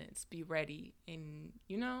 15 minutes, be ready, and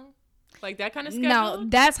like that kind of schedule? No,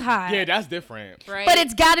 that's hot. Yeah, that's different. Right? But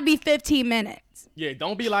it's gotta be 15 minutes. Yeah,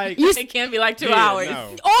 don't be like. It can't be like 2 hours.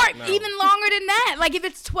 No, Or no. even longer than that. Like if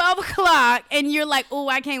it's 12 o'clock and you're like, oh,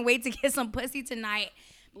 I can't wait to get some pussy tonight.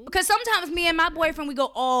 Because sometimes me and my boyfriend, we go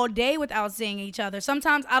all day without seeing each other.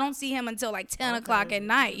 Sometimes I don't see him until like 10 o'clock at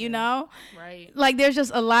night, you know? Right. Like there's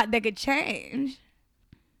just a lot that could change.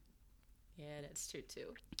 Yeah, that's true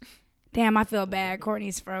too. Damn, I feel bad.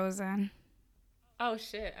 Courtney's frozen. Oh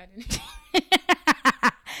shit, I didn't.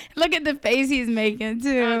 Look at the face he's making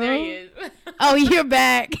too. Oh, there he is. Oh, you're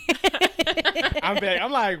back. I'm back.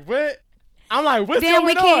 I'm like, what? I'm like, what's Damn,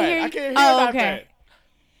 we going can't on? hear you. I can't hear Oh, about okay.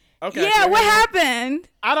 that. Okay. Yeah, what happened?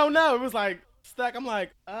 I don't know. It was like stuck. I'm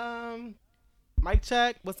like, mic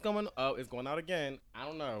check. What's going on? Oh, it's going out again. I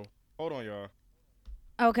don't know. Hold on, y'all.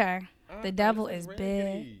 Okay. The devil this is is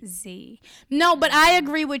ready. busy. No, but I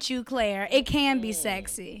agree with you, Claire. It can be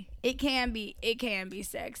sexy. It can be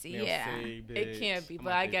sexy. Yeah. It can't be,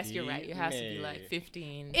 but I guess you're right. It has to be like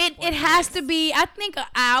 15. It has to be. I think an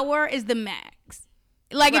hour is the max.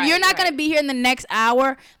 Like if Right, you're not right. gonna be here in the next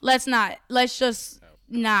hour, let's just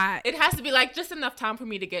not. It has to be like just enough time for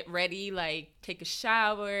me to get ready, like take a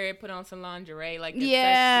shower, put on some lingerie, like it's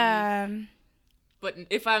Yeah. sexy. But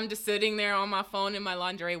if I'm just sitting there on my phone in my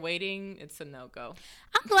lingerie waiting, it's a no-go.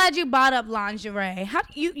 I'm glad you brought up lingerie. How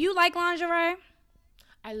you like lingerie?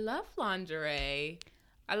 I love lingerie.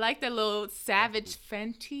 I like that little Savage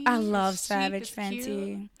Fenty. I love It's cheap, Savage it's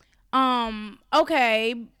cute. Fenty.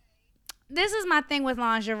 Okay. This is my thing with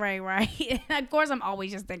lingerie, right? Of course, I'm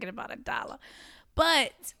always just thinking about $1.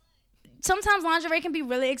 But sometimes lingerie can be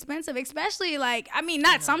really expensive, especially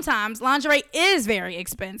not sometimes. Lingerie is very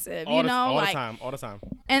expensive, All the like, time. All the time.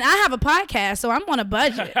 and I have a podcast, so I'm on a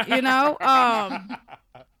budget,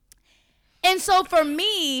 And so for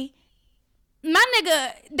me, my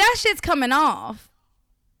nigga, that shit's coming off.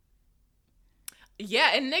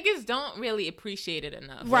 Yeah, and niggas don't really appreciate it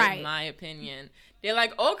enough, Right. in my opinion. They're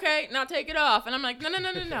like, okay, now take it off. And I'm like,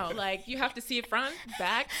 no. Like, you have to see it front,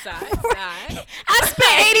 back, side, side. I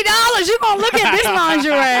spent $80. You gonna look at this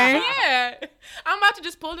lingerie? Yeah. I'm about to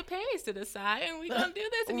just pull the panties to the side and we gonna do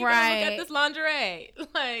this and you're gonna look Right. at this lingerie.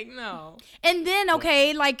 Like, no. And then,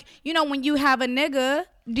 okay, when you have a nigga,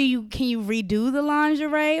 can you redo the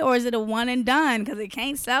lingerie or is it a one and done? Because it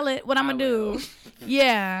can't sell it. What I'm gonna do?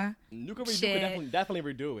 Yeah. You can redo Shit. it.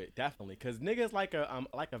 Definitely redo it. Definitely. Because niggas like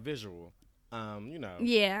a visual.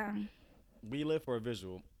 Yeah. We live for a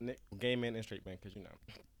visual. Gay men and straight men, because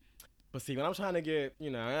But see, when I'm trying to get,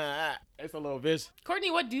 it's a little visual.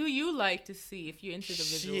 Courtney, what do you like to see if you're into the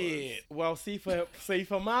visuals? Shit. Well, so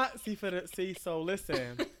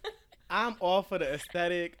listen, I'm all for the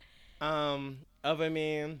aesthetic of a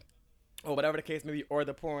man, or whatever the case may be, or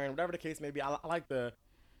the porn, whatever the case may be. I like the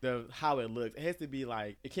how it looks. It has to be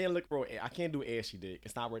like, it can't look real. I can't do ashy dick.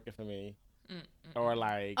 It's not working for me. Or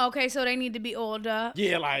like, Okay, so they need to be older.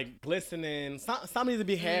 yeah, like glistening. Something needs to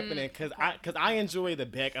be happening because I enjoy the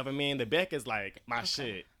back of a man. The back is like my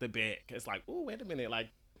shit. The back, it's like, ooh, wait a minute, like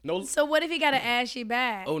no. So what if he got an ashy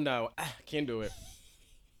back? Oh no, can't do it.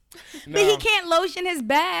 No. But he can't lotion his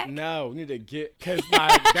back. No, we need to get, cause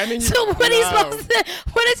like that means So what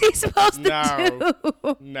what is he supposed to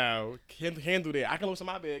do? No, handle that. I can lotion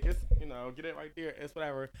my back. It's get it right there. It's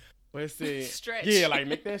whatever. But see, Stretch. Yeah, like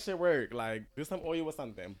make that shit work. Like do some oil or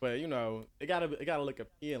something. But it gotta look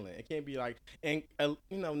appealing. It can't be like, and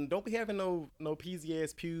don't be having no peasy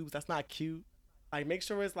ass pubes. That's not cute. Like make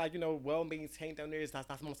sure it's like well maintained down there. It's not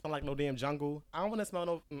smell like no damn jungle. I don't want to smell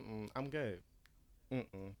no. I'm good.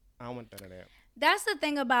 I don't want none of that. That's the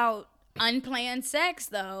thing about unplanned sex,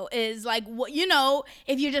 though, is like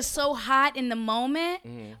if you're just so hot in the moment,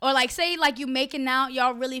 or like say like you making out,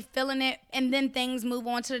 y'all really feeling it, and then things move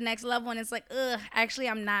on to the next level, and it's like, actually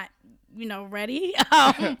I'm not ready.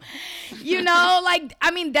 Like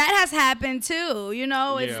I mean that has happened too.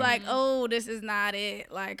 It's like, oh, this is not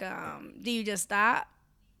it. Like do you just stop?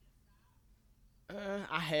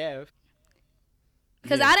 I have.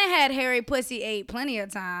 Because I done had hairy pussy ate plenty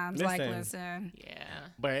of times. Listen. Yeah.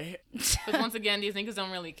 But Because once again, these niggas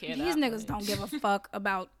don't really care. These niggas don't give a fuck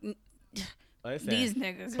about listen. these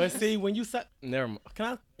niggas. But see, when you suck, never mind.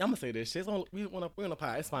 I'm gonna say this shit. We on a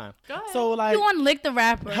pie. It's fine. Go ahead. So like, You want to lick the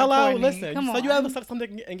rapper? hello, Courtney. listen. Come So on. you ever suck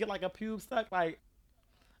something and get like a pube stuck? Like,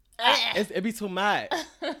 it be too much.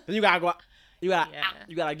 Then you gotta go. You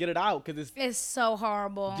gotta get it out because It's so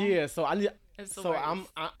horrible. yeah. So I need. It's the So worst.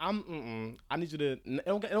 I need you to. It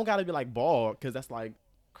don't gotta be like bald because that's like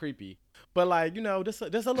creepy. But like just a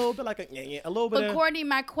little bit like a little bit. But Courtney,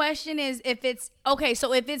 my question is, if it's okay,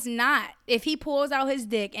 so if he pulls out his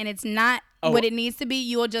dick and it's not what it needs to be,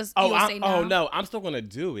 you'll say no. Oh no, I'm still gonna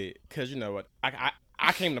do it because you know what?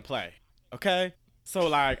 I came to play. Okay, so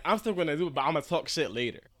like I'm still gonna do it, but I'm gonna talk shit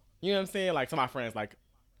later. You know what I'm saying? Like to my friends, like,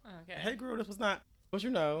 Okay. hey girl, this was not. But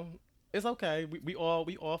it's okay. We all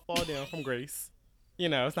fall down from grace.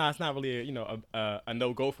 It's not really a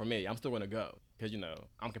no go for me. I'm still gonna go because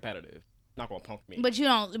I'm competitive. Not gonna punk me. But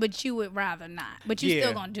you would rather not. But you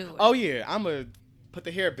still gonna do it. Oh yeah, I'm gonna put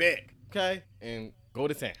the hair back, okay, and go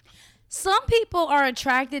to town. Some people are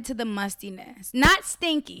attracted to the mustiness, not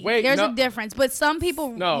stinky. Wait, There's no. a difference. But some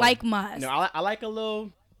people like must. No, I like a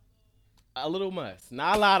little must,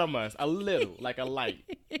 not a lot of must, a little, like a light.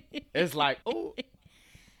 It's like, oh,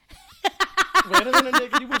 wait a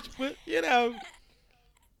minute, nigga,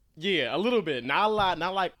 yeah, a little bit, not a lot,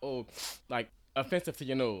 not like like offensive to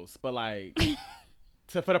your nose, but like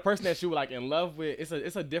for the person that you were like in love with,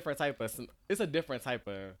 it's a different type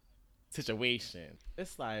of situation.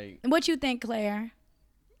 It's like, What you think, Claire?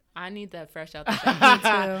 I need that fresh out the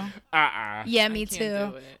shower. Me too. Yeah, me can't too.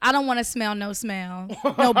 do it. I don't want to smell no smell.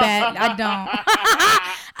 No bad. I don't.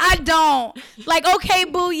 I don't. Like, okay,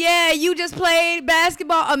 boo, yeah, you just played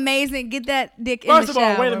basketball. Amazing. Get that dick in the first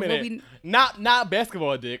shower. of all, wait a What minute, we- not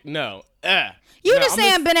basketball dick, no. You No, just I'm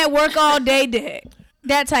saying been at work all day dick.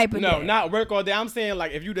 That type of No, dick. not work all day. I'm saying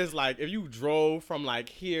like if you drove from like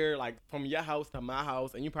here, like from your house to my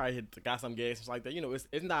house, and you probably got some gas and like that.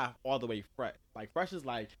 It's not all the way fresh. Like fresh is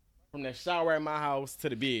like from the shower at my house to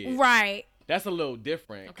the bed. Right. That's a little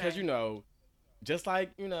different because Okay. just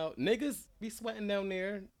like niggas be sweating down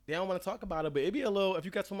there. They don't want to talk about it, but it be a little. If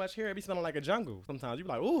you got too much hair, it be smelling like a jungle. Sometimes you be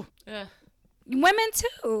like, ooh. Ugh. Women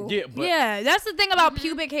too. Yeah, but- that's the thing about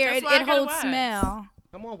pubic hair. That's It, why I it gotta holds wax. smell.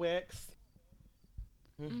 Come on, wax.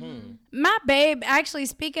 Mm-hmm. My babe, actually,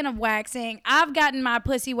 speaking of waxing, I've gotten my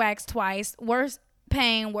pussy waxed twice. Worst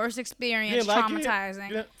pain, worst experience,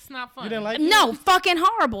 traumatizing. It's not fun. You didn't like it? No, fucking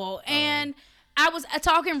horrible. And I was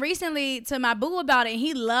talking recently to my boo about it, and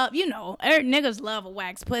he loved, niggas love a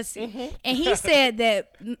waxed pussy. And he said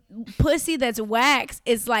that pussy that's waxed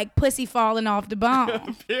is like pussy falling off the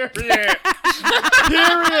bone. Period.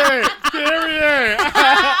 Period.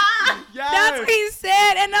 Yes. That's what he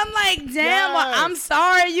said, and I'm like, damn. Well, Yes. I'm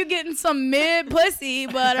sorry you getting some mid pussy,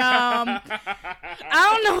 but I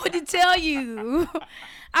don't know what to tell you.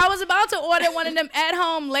 I was about to order one of them at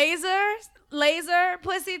home laser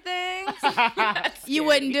pussy things. You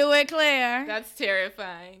wouldn't do it, Claire. That's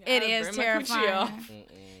terrifying. It I'll is burn my coochie terrifying. off.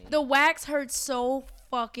 The wax hurts so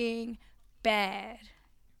fucking bad.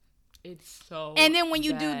 It's so. And then when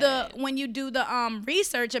you bad. do the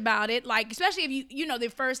research about it, like especially if you the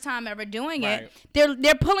first time ever doing Right. it,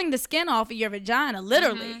 they're pulling the skin off of your vagina,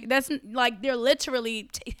 literally. That's like they're literally.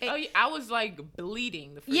 Oh, yeah, I was like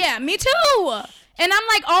bleeding. The first Yeah, me too. And I'm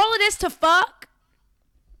like, all of this to fuck.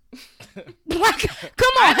 Like,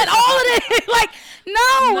 come on, all of this, like,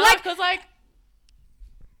 no, No, like, because like.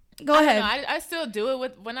 go I don't ahead. know, I still do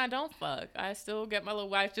it when I don't fuck. I still get my little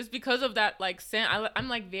wax just because of that like scent. I'm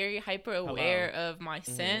like very hyper aware of my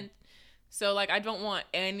scent, so like I don't want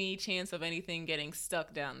any chance of anything getting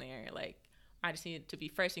stuck down there. Like I just need it to be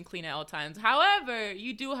fresh and clean at all times. However,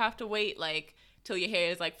 you do have to wait like till your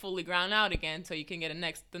hair is like fully ground out again so you can get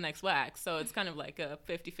the next wax. So it's kind of like a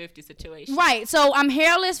 50-50 situation. Right. So I'm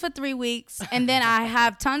hairless for 3 weeks, and then I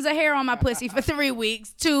have tons of hair on my pussy for 3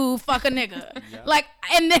 weeks to fuck a nigga. Yep. Like,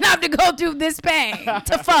 and then I have to go through this pain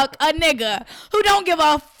to fuck a nigga who don't give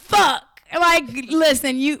a fuck. Like,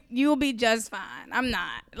 listen, you'll be just fine. I'm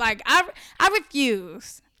not. Like, I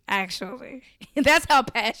refuse, actually. That's how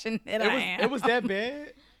passionate I am. It was that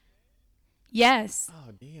bad? Yes.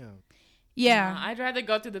 Oh, damn. Yeah. I'd rather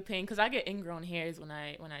go through the pain because I get ingrown hairs when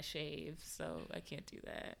I shave, so I can't do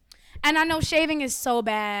that. And I know shaving is so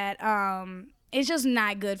bad. It's just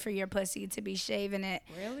not good for your pussy to be shaving it.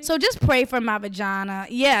 Really? So just pray for my vagina.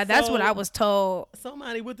 Yeah, that's what I was told. So,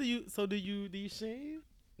 Monty, do you shave?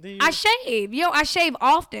 I shave. I shave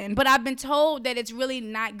often, but I've been told that it's really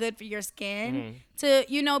not good for your skin to,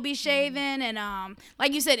 be shaving and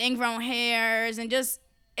like you said, ingrown hairs and just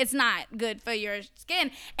it's not good for your skin.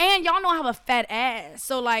 And y'all know I have a fat ass.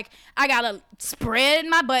 So like I gotta spread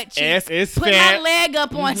my butt cheeks, put my leg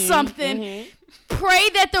up on something. Pray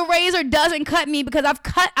that the razor doesn't cut me because I've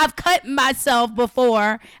cut myself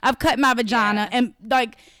before. I've cut my vagina and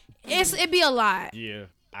like it'd be a lot. Yeah.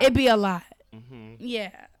 It'd be a lot. Yeah.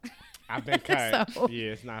 I've been cut. So,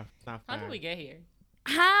 yeah, it's not fun. How did we get here?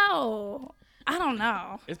 How? I don't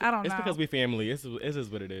know. It's know. because we family. It's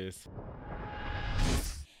just what it is.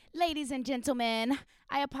 Ladies and gentlemen,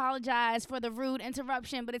 I apologize for the rude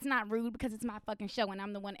interruption, but it's not rude because it's my fucking show and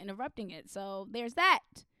I'm the one interrupting it. So there's that.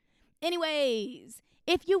 Anyways,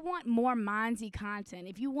 if you want more Monzy content,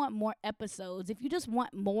 if you want more episodes, if you just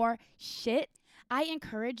want more shit, I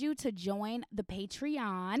encourage you to join the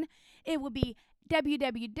Patreon. It will be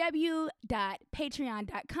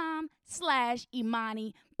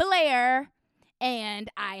www.patreon.com/Imani Blair. And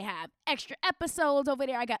I have extra episodes over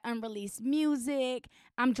there. I got unreleased music.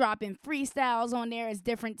 I'm dropping freestyles on there. It's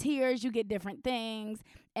different tiers. You get different things.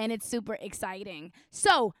 And it's super exciting.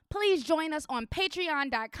 So please join us on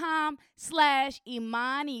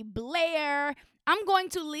patreon.com/Imani Blair. I'm going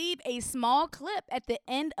to leave a small clip at the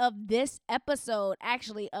end of this episode,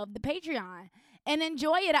 actually, of the Patreon. And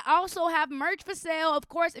enjoy it. I also have merch for sale. Of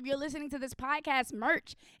course, if you're listening to this podcast,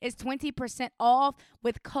 merch is 20% off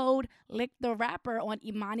with code LickTheRapper on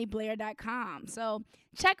ImaniBlair.com. So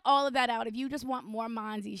check all of that out. If you just want more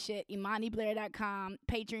Monzy shit, ImaniBlair.com,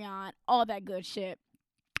 Patreon, all that good shit.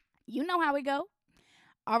 You know how we go.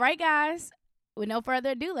 All right, guys. With no further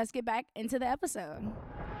ado, let's get back into the episode.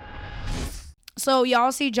 So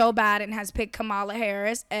y'all see Joe Biden has picked Kamala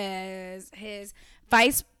Harris as his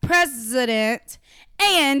vice president,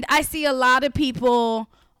 and I see a lot of people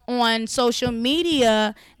on social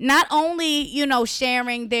media not only,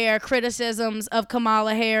 sharing their criticisms of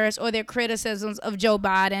Kamala Harris or their criticisms of Joe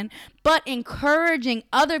Biden, but encouraging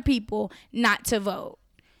other people not to vote.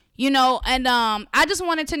 And I just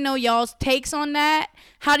wanted to know y'all's takes on that.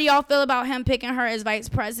 How do y'all feel about him picking her as vice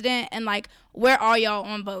president, and like where are y'all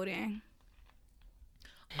on voting?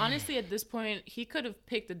 Honestly, at this point, he could have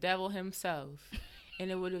picked the devil himself, and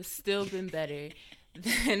it would have still been better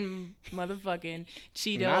than motherfucking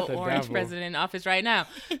Cheeto orange devil. President in office right now.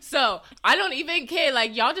 So I don't even care.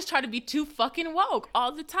 Like, y'all just try to be too fucking woke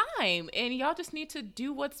all the time, and y'all just need to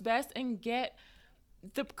do what's best and get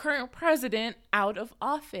the current president out of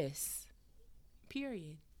office.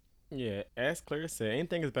 Period. Yeah, as Claire said,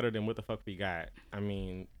 anything is better than what the fuck we got. I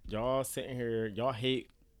mean, y'all sitting here, y'all hate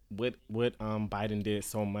what Biden did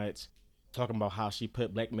so much, talking about how she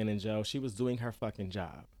put black men in jail. She was doing her fucking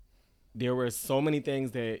job. There were so many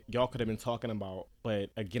things that y'all could have been talking about, but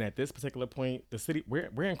again, at this particular point, the city,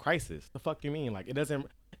 we're in crisis. The fuck you mean? Like, it doesn't,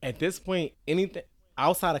 at this point, anything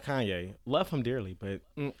outside of Kanye, love him dearly, but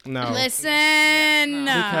no. Listen.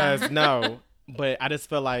 Because no, but I just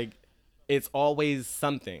feel like it's always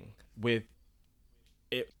something with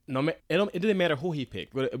it. It didn't matter who he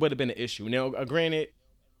picked. It would have been an issue. Now, granted,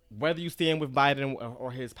 whether you stand with Biden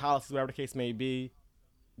or his policies, whatever the case may be,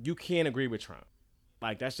 you can't agree with Trump.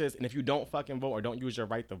 Like, that's just, and if you don't fucking vote or don't use your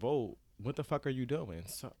right to vote, what the fuck are you doing?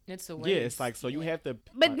 So it's a waste. Yeah, it's like, so you have to.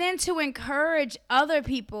 But then to encourage other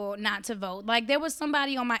people not to vote. Like, there was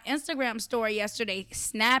somebody on my Instagram story yesterday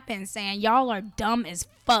snapping, saying, y'all are dumb as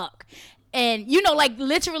fuck. And, like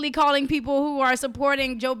literally calling people who are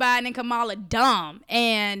supporting Joe Biden and Kamala dumb.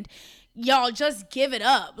 And y'all just give it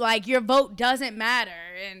up. Like, your vote doesn't matter.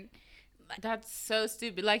 And that's so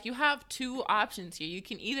stupid. Like, you have two options here. You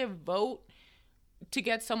can either vote to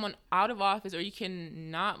get someone out of office, or you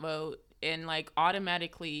can not vote and like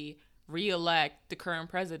automatically reelect the current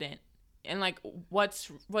president. And like,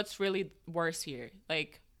 what's really worse here?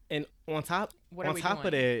 Like, And on top What are on we top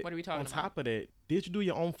of doing? that, What are we talking on about? top of that, did you do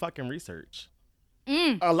your own fucking research?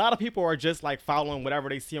 A lot of people are just like following whatever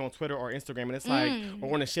they see on Twitter or Instagram, and it's like,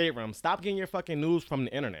 or in the shade room. Stop getting your fucking news from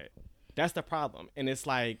the internet. That's the problem. And it's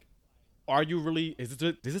like, are you really? Is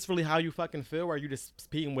this really how you fucking feel, or are you just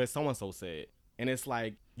speaking what so and so said? And it's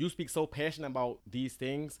like, you speak so passionate about these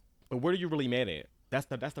things, but what are you really mad at? That's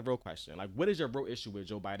the real question. Like, what is your real issue with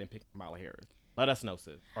Joe Biden picking Kamala Harris? Let us know,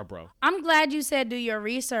 sis or bro. I'm glad you said do your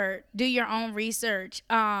research, do your own research.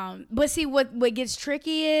 But see, what gets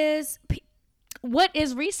tricky is what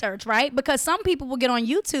is research, right? Because some people will get on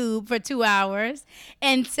YouTube for 2 hours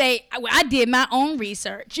and say, I did my own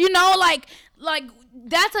research. You know, like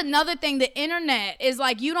that's another thing. The internet is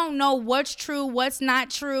like, you don't know what's true, what's not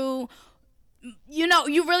true. You know,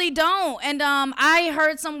 you really don't. And I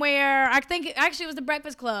heard somewhere, I think actually it was the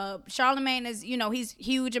Breakfast Club. Charlemagne is, you know, he's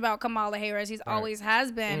huge about Kamala Harris. He's always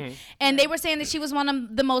has been. And they were saying that she was one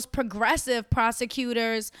of the most progressive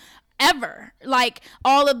prosecutors ever. Like,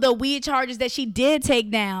 all of the weed charges that she did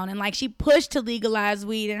take down, and like she pushed to legalize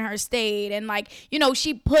weed in her state, and like, you know,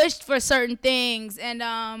 she pushed for certain things. And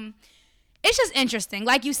it's just interesting.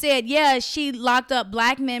 Like you said, yeah, she locked up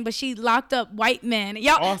black men, but she locked up white men.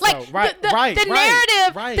 Y'all, Also, like the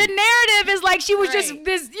narrative is like she was just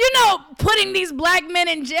this, you know, putting these black men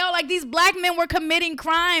in jail. Like, these black men were committing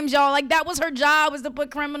crimes, y'all. Like, that was her job, was to put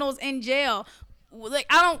criminals in jail. Like,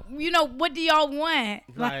 I don't, you know, what do y'all want?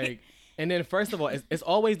 Like, and then first of all, it's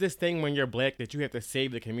always this thing when you're black that you have to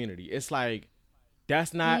save the community. It's like,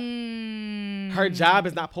 that's not her job.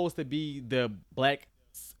 Is not supposed to be the black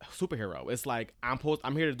superhero. It's like, I'm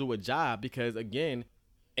here to do a job, because again,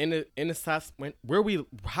 in the South,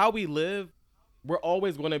 how we live, we're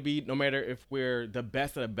always going to be, no matter if we're the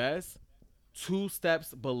best of the best, 2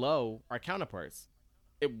 steps below our counterparts.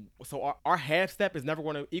 So our half step is never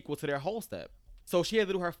going to equal to their whole step. So she had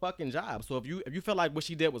to do her fucking job. So if you feel like what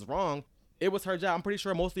she did was wrong, it was her job. I'm pretty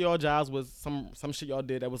sure most of y'all jobs was some shit y'all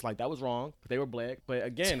did that was like, that was wrong, but they were black. But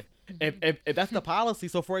again, if that's the policy.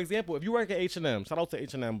 So for example, if you work at H&M, shout out to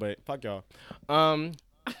H&M, but fuck y'all,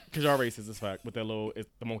 cause y'all racist as fuck with that little, it's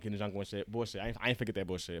the monkey in the jungle and shit bullshit. I ain't forget that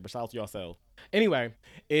bullshit. But shout out to yourself. Anyway,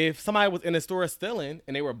 if somebody was in the store stealing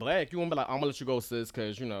and they were black, you won't be like, I'm gonna let you go, sis,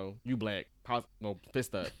 cause you know you black. No,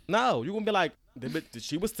 fist up. No, you gonna be like,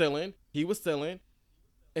 she was stealing, he was stealing.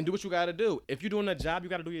 And do what you gotta do. If you're doing a job, you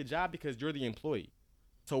gotta do your job because you're the employee.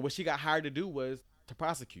 So what she got hired to do was to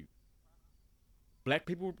prosecute. Black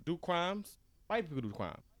people do crimes, white people do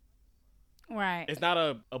crime. Right. It's not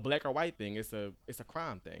a black or white thing. It's a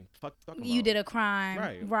crime thing. Fuck about. You did a crime.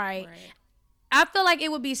 Right. I feel like it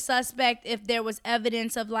would be suspect if there was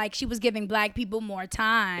evidence of like she was giving black people more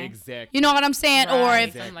time. Exactly. You know what I'm saying? Or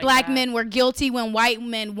if Exactly. black men were guilty when white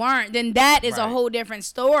men weren't, then that is a whole different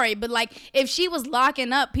story. But like, if she was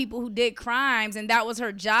locking up people who did crimes and that was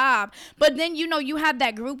her job, but then, you know, you have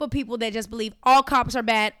that group of people that just believe all cops are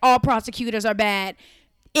bad, all prosecutors are bad.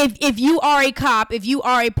 If you are a cop, if you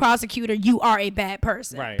are a prosecutor, you are a bad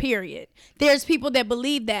person. Right. Period. There's people that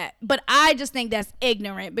believe that. But I just think that's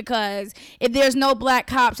ignorant, because if there's no black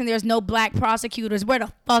cops and there's no black prosecutors, where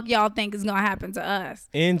the fuck y'all think is gonna happen to us?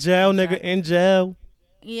 In jail, nigga, in jail.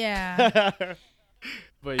 Yeah.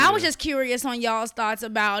 But I was just curious on y'all's thoughts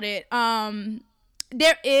about it.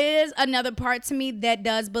 There is another part to me that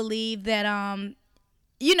does believe that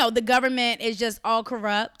you know, the government is just all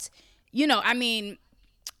corrupt. You know, I mean,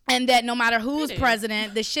 and that no matter who's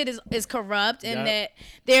president, the shit is corrupt, and that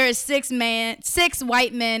there is 6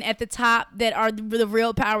 white men at the top that are the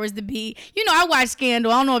real powers to be. You know, I watch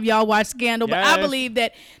Scandal. I don't know if y'all watch Scandal, but I believe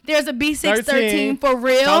that there's a B613 for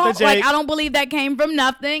real. Like, I don't believe that came from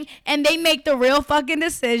nothing, and they make the real fucking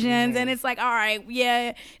decisions. And it's like, all right,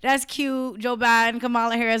 yeah, that's cute, Joe Biden,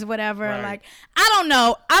 Kamala Harris, whatever. Right. Like, I don't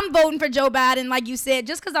know. I'm voting for Joe Biden, like you said,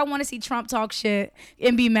 just because I want to see Trump talk shit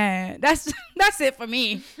and be mad. That's it for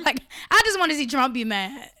me. Like, I just want to see Trump be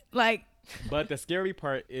mad. Like, but the scary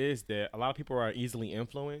part is that a lot of people are easily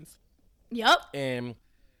influenced. Yep. And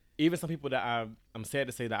even some people that I'm sad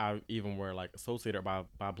to say that I even were like associated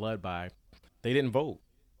by blood by, they didn't vote.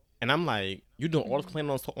 And I'm like, you doing all this claiming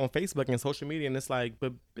on Facebook and social media, and it's like,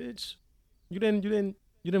 but bitch, you didn't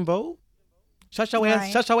vote? Shut your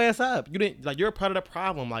ass up. You didn't, like, you're a part of the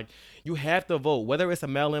problem. Like, you have to vote, whether it's a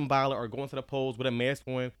mail-in ballot or going to the polls with a mask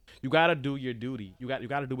on. You gotta do your duty. You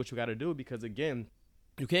gotta do what you gotta do, because again,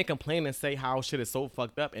 you can't complain and say how shit is so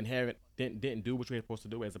fucked up and didn't do what you were supposed to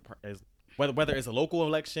do as whether it's a local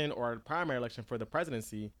election or a primary election for the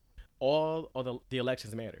presidency. All of the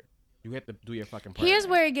elections matter. You have to do your fucking part. Here's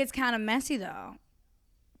where it gets kind of messy though,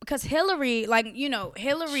 because Hillary, like, you know,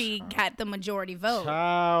 Hillary got the majority vote.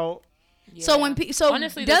 Child. So Yeah. so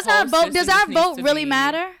Honestly, does this our whole vote system does our just needs vote to really be-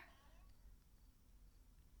 matter?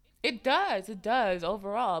 It does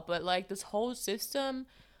overall, but like this whole system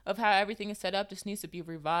of how everything is set up just needs to be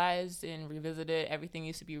revised and revisited. Everything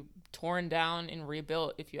needs to be torn down and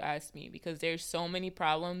rebuilt, if you ask me, because there's so many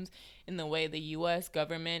problems in the way the U.S.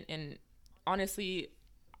 government and honestly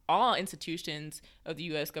all institutions of the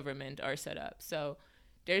U.S. government are set up. So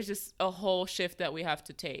there's just a whole shift that we have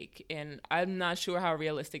to take, and I'm not sure how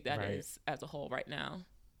realistic that is as a whole right now.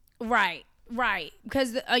 Right.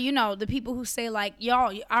 Because, the people who say, like,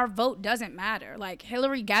 y'all, our vote doesn't matter. Like,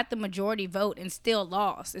 Hillary got the majority vote and still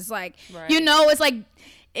lost. It's like, Right. it's like,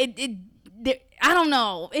 I don't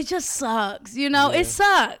know. It just sucks, It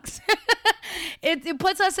sucks. It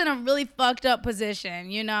puts us in a really fucked up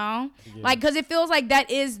position, Like, because it feels like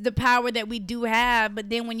that is the power that we do have. But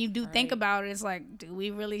then when you do think about it, it's like, do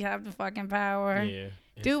we really have the fucking power? Yeah.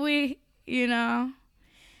 Do we,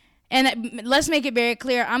 And let's make it very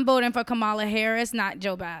clear. I'm voting for Kamala Harris, not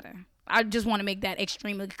Joe Biden. I just want to make that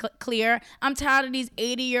extremely clear. I'm tired of these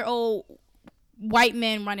 80-year-old white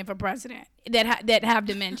men running for president that have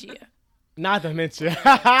dementia. Not dementia.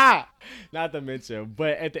 Not dementia.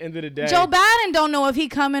 But at the end of the day, Joe Biden don't know if he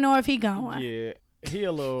coming or if he going. yeah, he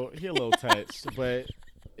a little touched, but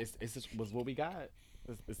it's just was what we got.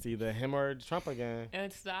 It's either him or Trump again. And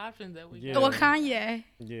it's the options that we Yeah. got. Or Kanye.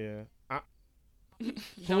 Yeah.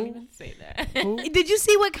 Don't even say that. Who? Did y'all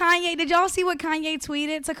see what Kanye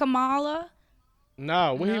tweeted to Kamala?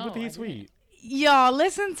 No, what No, did I he didn't. tweet? Y'all,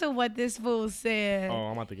 listen to what this fool said. Oh,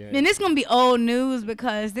 I'm about to get And this gonna be old news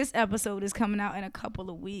because this episode is coming out in a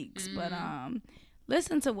couple of weeks. But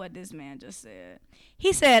listen to what this man just said.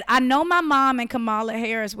 He said, "I know my mom and Kamala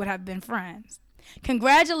Harris would have been friends.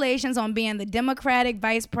 Congratulations on being the Democratic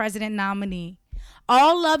vice president nominee.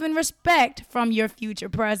 All love and respect from your future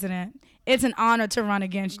president. It's an honor to run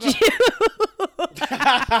against you."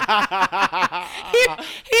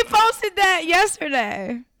 He posted that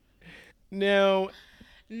yesterday. Now,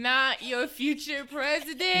 Not your future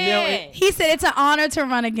president. He said it's an honor to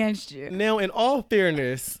run against you. now, in all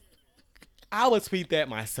fairness, I would tweet that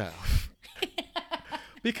myself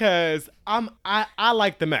because I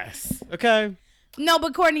like the mess. Okay. No,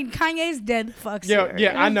 but Courtney, Kanye's dead the fuck Yeah, serious.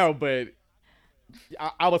 yeah, I know, but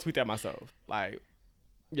I would tweet that myself. Like,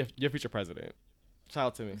 your future president. Shout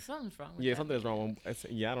out to me. Something's wrong with Yeah, that. something's wrong.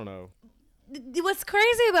 Yeah, I don't know. What's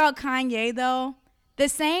crazy about Kanye, though, the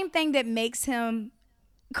same thing that makes him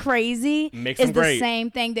crazy Makes is him the great. same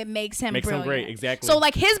thing that makes him Makes him brilliant. great, exactly. So,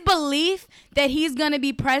 like, his belief that he's going to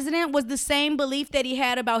be president was the same belief that he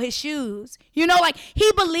had about his shoes. Like, he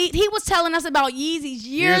was telling us about Yeezys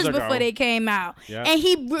years ago. before they came out. Yeah. And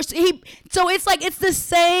so it's like, it's the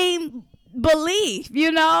same belief,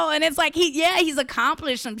 And it's like, he's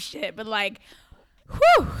accomplished some shit, but like,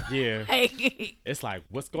 whew. Yeah. Like, It's like,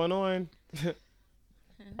 what's going on?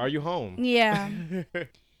 Are you home? yeah.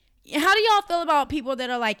 How do y'all feel about people that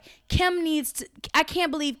are like, Kim needs to, I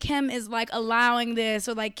can't believe Kim is like allowing this,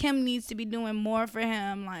 or like Kim needs to be doing more for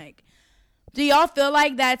him? Like, do y'all feel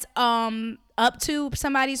like that's up to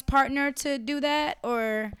somebody's partner to do that,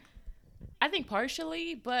 or I think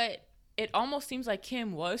partially, but it almost seems like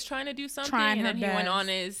Kim was trying to do something, Trying and her then he went best. on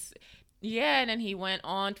and then he went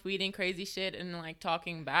on tweeting crazy shit and like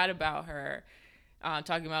talking bad about her,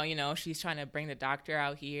 talking about she's trying to bring the doctor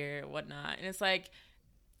out here, whatnot, and it's like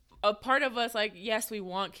a part of us like, yes, we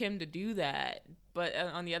want Kim to do that, but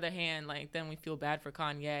on the other hand, like then we feel bad for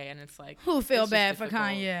Kanye, and it's like who feel it's just bad for difficult.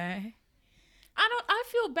 Kanye? I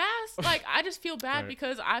feel bad. Like I just feel bad Right.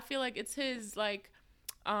 because I feel like it's his like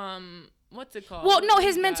what's it called? Well, no, What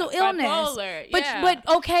his is mental that? illness. Bipolar. But yeah.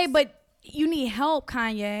 but okay, but you need help,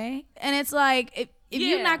 Kanye, and it's like if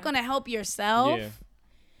you're Yeah. not gonna help yourself. Yeah.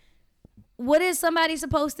 What is somebody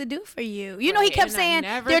supposed to do for you? He Right, kept and I saying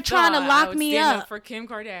never they're trying to thought I lock would me stand up. for Kim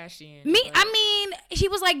Kardashian. He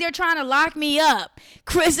was like, they're trying to lock me up.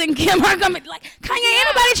 Chris and Kim are coming. Like, Kanye, ain't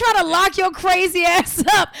nobody trying to lock your crazy ass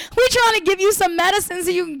up. We're trying to give you some medicine so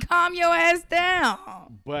you can calm your ass down.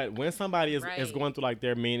 But when somebody is Right. going through like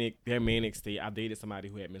their manic state, I dated somebody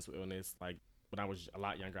who had mental illness. Like when I was a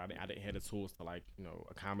lot younger, I didn't have the tools to like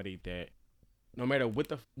accommodate that. No matter what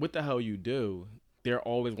the hell you do, they're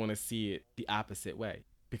always going to see it the opposite way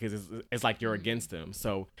because it's like you're against them.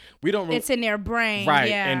 So we don't really, It's in their brain. right,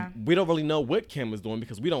 Yeah. and we don't really know what Kim is doing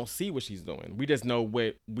because we don't see what she's doing. We just know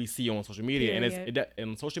what we see on social media,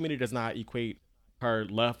 and social media does not equate her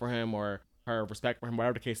love for him or her respect for him,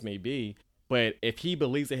 whatever the case may be. But if he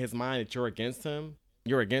believes in his mind that you're against him,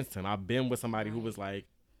 you're against him. I've been with somebody who was like,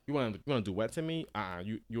 you want to do what to me?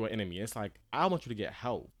 You're an enemy. It's like, I want you to get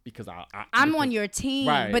help because I'm on your team,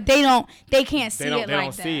 right. but they can't see it like that. They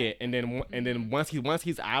don't see it, and then once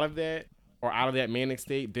he's out of that or out of that manic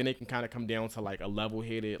state, then they can kind of come down to like a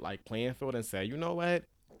level-headed like playing field and say, you know what,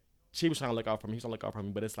 she was trying to look out for me, he's trying to look out for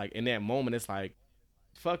me, but it's like in that moment, it's like,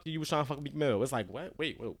 fuck you was trying to fuck Meek Mill. It's like, what?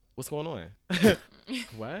 Wait, what's going on?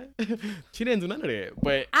 What? She didn't do none of that.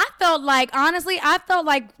 But I felt like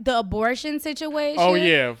the abortion situation. Oh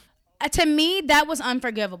yeah. To me, that was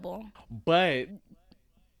unforgivable. But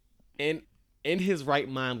in his right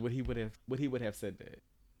mind, would he would have said that?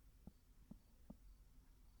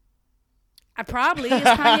 Probably. It's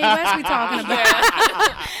Kanye West we talking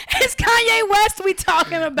about. It's Kanye West we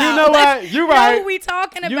talking about. You know what? You're right. Who we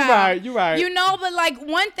talking about? You're right. You know, but like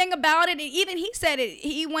one thing about it, even he said it.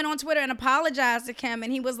 He went on Twitter and apologized to Kim,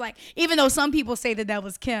 and he was like, even though some people say that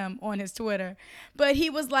was Kim on his Twitter, but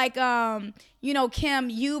he was like, you know,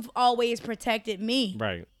 Kim, you've always protected me.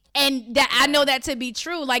 Right. And that I know that to be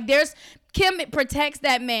true. Like Kim protects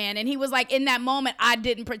that man, and he was like, in that moment, I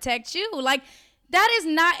didn't protect you. Like, that is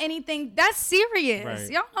not anything. That's serious.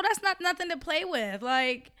 Right. Y'all know that's not nothing to play with.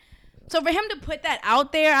 Like, so for him to put that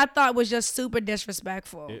out there, I thought was just super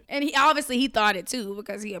disrespectful. And he thought it too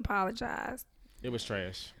because he apologized. It was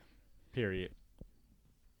trash. Period.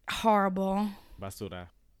 Horrible. Basura.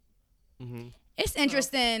 Mm-hmm. It's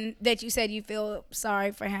interesting that you said you feel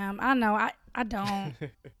sorry for him. I know. I don't.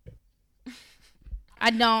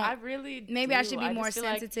 I don't. I really Maybe do. I should be more just feel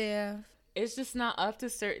like sensitive. it's just not up to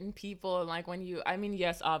certain people. And like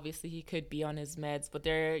yes, obviously he could be on his meds, but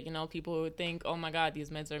there, people who would think, oh my God, these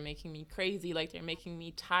meds are making me crazy. Like they're making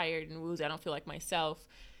me tired and woozy. I don't feel like myself.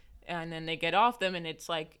 And then they get off them and it's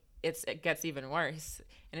like, it gets even worse.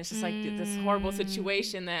 And it's just like this horrible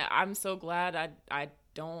situation that I'm so glad I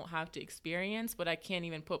don't have to experience, but I can't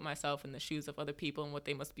even put myself in the shoes of other people and what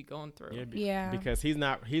they must be going through. Yeah. Because he's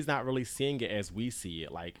not really seeing it as we see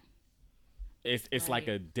it. Like it's right. Like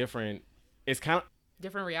a different, it's kind of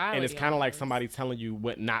different reality. And it's kind of like somebody telling you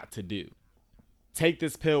what not to do. Take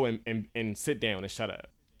this pill and sit down and shut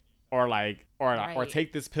up. Or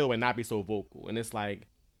take this pill and not be so vocal. And it's like,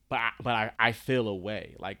 but I feel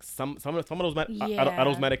away. Like some of those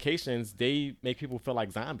medications, they make people feel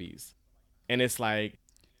like zombies. And it's like,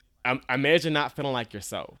 imagine not feeling like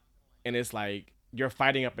yourself. And it's like, you're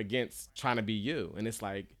fighting up against trying to be you. And it's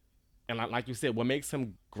like, and like you said, what makes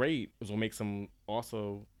him great is what makes him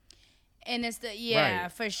also. And it's right.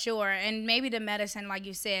 For sure. And maybe the medicine, like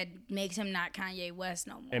you said, makes him not Kanye West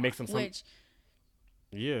no more. It makes him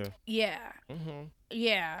Yeah. Yeah. Mm-hmm.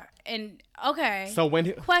 Yeah. And okay. So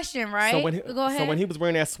question, right? Go ahead. So when he was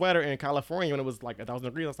wearing that sweater in California when it was like 1,000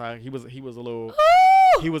 degrees outside, he was a little.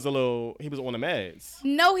 He was on the meds.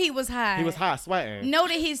 No, he was high. He was high, sweating. No,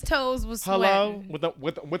 that his toes was sweating. Hello,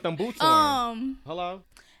 with them boots on. Hello.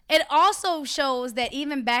 It also shows that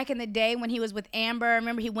even back in the day when he was with Amber,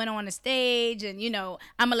 remember he went on the stage and I'm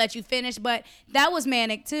gonna let you finish, but that was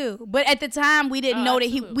manic too. But at the time we didn't know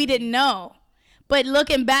that we didn't know. But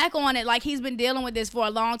looking back on it, like he's been dealing with this for a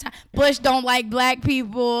long time. Bush don't like black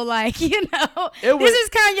people, like this is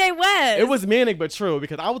Kanye West. It was manic but true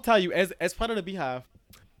because I will tell you, as part of the Beehive,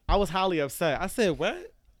 I was highly upset. I said,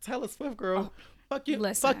 "What? Taylor Swift, girl? Fuck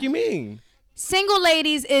you mean?" Single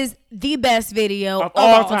Ladies is the best video of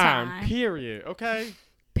all time. Period. Okay.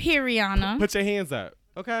 Periana. Put your hands up.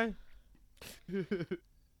 Okay.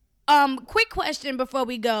 Quick question before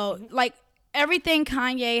we go. Like everything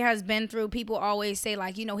Kanye has been through, people always say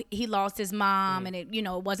like, he lost his mom and it,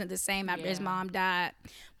 it wasn't the same after his mom died.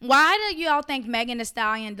 Why do y'all think Megan Thee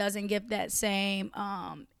Stallion doesn't give that same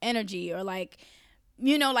energy or like?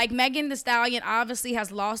 Like Megan Thee Stallion obviously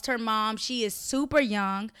has lost her mom. She is super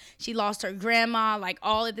young. She lost her grandma, like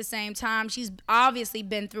all at the same time. She's obviously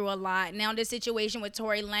been through a lot. Now this situation with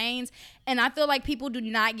Tory Lanez, and I feel like people do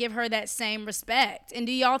not give her that same respect. And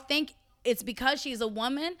do y'all think it's because she's a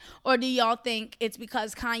woman, or do y'all think it's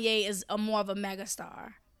because Kanye is more of a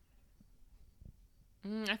megastar?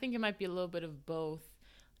 I think it might be a little bit of both.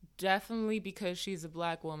 Definitely because she's a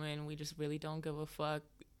black woman. We just really don't give a fuck.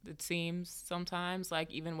 It seems sometimes, like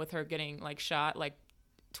even with her getting like shot, like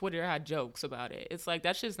Twitter had jokes about it. It's like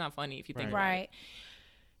that shit's not funny if you think about it.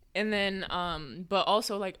 And then but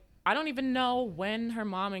also like I don't even know when her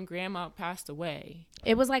mom and grandma passed away.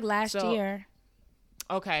 It was like last year.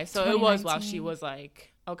 Okay, so it was while she was like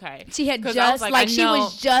she had just she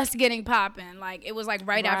was just getting popping. Like it was like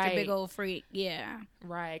right after Big Old Freak. Yeah.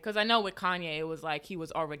 Right, because I know with Kanye it was like he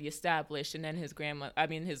was already established, and then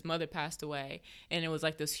his mother passed away, and it was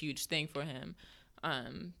like this huge thing for him.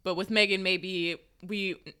 But with Megan, maybe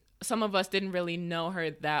some of us didn't really know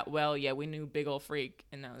her that well yet. We knew Big Ol' Freak,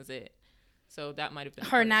 and that was it. So that might have been Her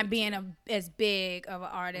part of not it, being too. as big of an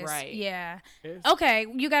artist. Right. Yeah. It's- Okay,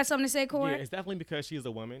 you got something to say, Yeah, Corey? it's definitely because she's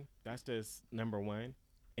a woman. That's just number one.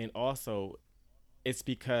 And also, it's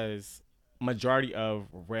because majority of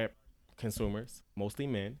rap consumers, mostly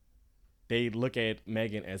men, they look at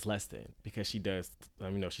Megan as less than because she does,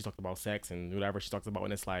 she talked about sex and whatever she talks about.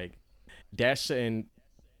 And it's like, that shouldn't,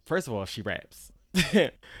 first of all, she raps.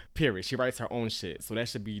 Period. She writes her own shit. So that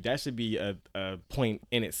should be a point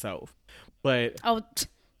in itself. But Oh,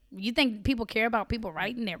 you think people care about people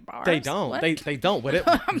writing their bars? they don't. What? They don't. What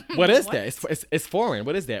is that? It's foreign.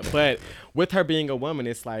 What is that? But with her being a woman,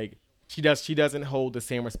 it's like she doesn't hold the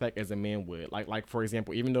same respect as a man would. Like for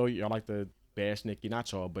example, even though y'all like to bash Nicki,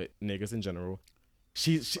 not y'all, but niggas in general,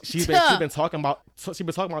 she's been talking about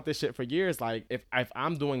this shit for years. Like if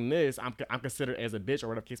I'm doing this, I'm considered as a bitch or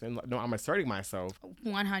whatever case. No, I'm asserting myself.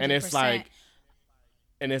 100%.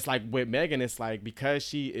 And it's like with Megan, it's like because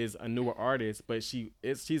she is a newer artist, but she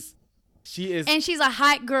is And she's a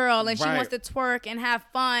hot girl, and she Right. wants to twerk and have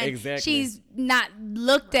fun. Exactly. She's not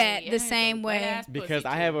looked at Yeah, the same way. wet-ass because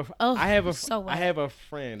pussy, I too. have a so wet. I have a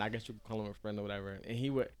friend. I guess you could call him a friend or whatever. And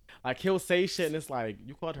he would he'll say shit, and it's like,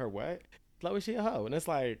 you called her what? Like, is she a hoe? And it's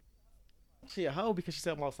like, she a hoe because she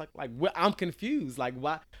said well, like what? I'm confused. Like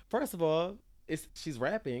why? First of all, she's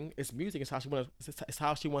rapping. It's music. It's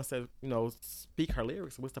how she wants to speak her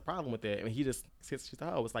lyrics. What's the problem with that? And he just says she's a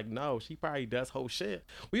hoe. It's like, no, she probably does whole shit.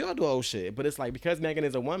 We all do whole shit. But it's like because Megan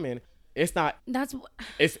is a woman, it's not. That's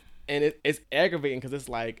It's aggravating because it's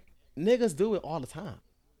like niggas do it all the time,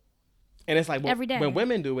 and it's like Every day. when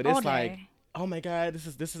women do it, All it's like, day. oh my god, this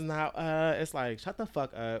is not. It's like shut the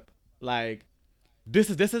fuck up. Like this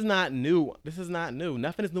is not new. This is not new.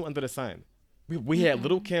 Nothing is new under the sun. We had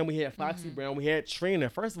Little Kim, we had Foxy Brown, we had Trina.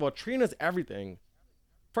 First of all, Trina's everything.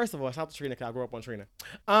 First of all, shout out to Trina because I grew up on Trina.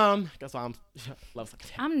 That's why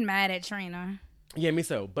I'm mad at Trina. yeah, me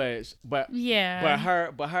so. But Yeah.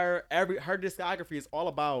 her discography is all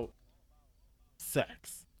about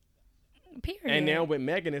sex. Period. And now with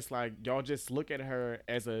Megan, it's like y'all just look at her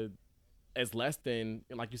as less than,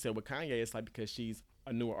 like you said with Kanye. It's like because she's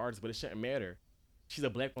a newer artist, but it shouldn't matter. She's a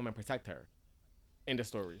black woman. Protect her. End of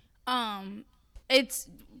story. It's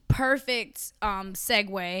perfect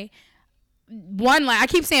segue. I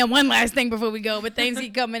keep saying one last thing before we go, but things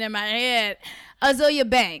keep coming in my head. Azealia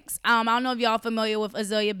Banks. I don't know if y'all familiar with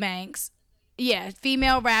Azealia Banks. Yeah,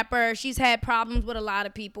 female rapper. She's had problems with a lot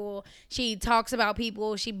of people. She talks about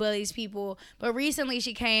people. She bullies people. But recently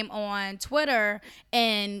she came on Twitter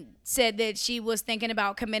and said that she was thinking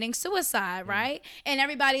about committing suicide, right? And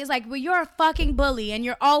everybody is like, well, you're a fucking bully and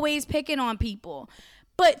you're always picking on people.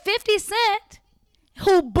 But 50 Cent,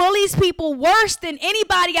 who bullies people worse than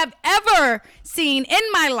anybody I've ever seen in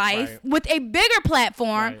my life, Right. with a bigger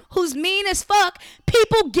platform, Right. who's mean as fuck,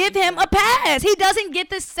 people give him a pass. He doesn't get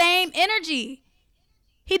the same energy.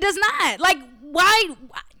 He does not. Like, why?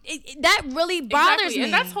 That really bothers Exactly. me.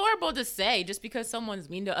 And that's horrible to say. Just because someone's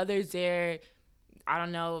mean to others, their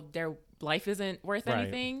life isn't worth Right.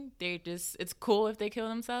 anything. It's cool if they kill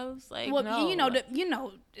themselves. Like, Well,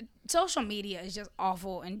 no. social media is just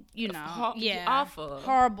awful, and yeah, awful.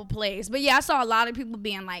 horrible place. But yeah, I saw a lot of people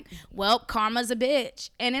being like, "Well, karma's a bitch,"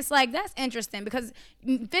 and it's like that's interesting because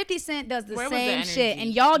 50 Cent does the Where was the same shit, energy?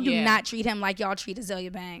 and y'all do Yeah. not treat him like y'all treat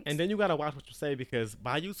Azealia Banks. And then you gotta watch what you say because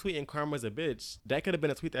by you tweeting "Karma's a bitch," that could have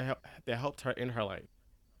been a tweet that helped her in her life.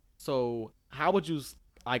 So how would you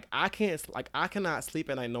I cannot sleep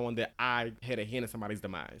at night knowing that I had a hand in somebody's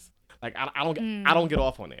demise. Like I don't get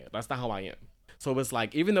off on that. That's not how I am. So it's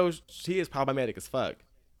like even though she is problematic as fuck,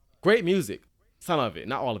 great music, some of it,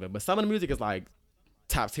 not all of it, but some of the music is like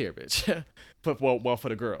top tier, bitch. for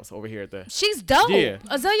the girls over here at the She's dope. Yeah.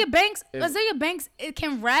 Azealia Banks it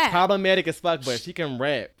can rap. problematic as fuck, but she can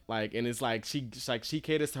rap. Like, and it's like she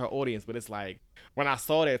caters to her audience. But it's like when I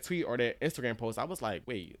saw that tweet or that Instagram post, I was like,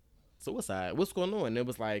 wait, suicide? What's going on? And it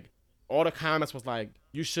was like all the comments was like,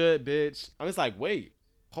 you should, bitch. I'm just like, wait,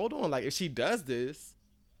 hold on. Like if she does this,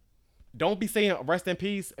 don't be saying rest in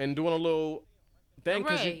peace and doing a little thing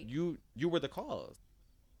because Right. you were the cause.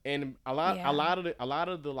 And a lot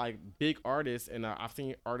of the like big artists, and I've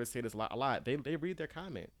seen artists say this a lot. They read their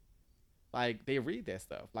comment. Like they read that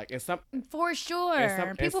stuff. Like and some For sure.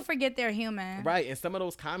 and People forget they're human. right, and some of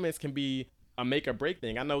those comments can be a make or break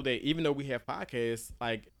thing. I know that even though we have podcasts,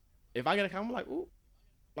 like if I get a comment, I'm like, ooh,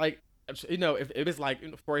 like if it's like,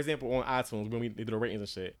 for example, on iTunes when we do the ratings and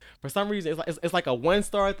shit, for some reason it's like a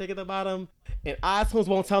 1-star thing at the bottom, and iTunes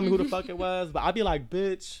won't tell me who the fuck it was, but I'll be like,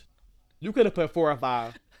 bitch, you could have put 4 or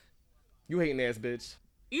 5. You hating ass bitch.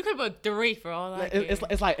 You could put 3 for all I care.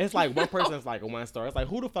 It's like one person's like a 1 star. It's like,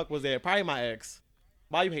 who the fuck was that? Probably my ex.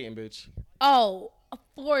 Why you hating, bitch? Oh,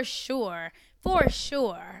 for sure. For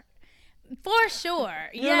sure. For sure.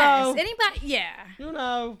 You Yes. know. Anybody? Yeah. You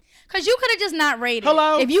know. Because you could have just not rated.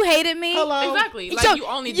 Hello? If you hated me. Hello. Exactly. Like, So you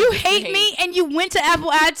only you did this to hate me and you went to Apple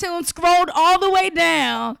iTunes, scrolled all the way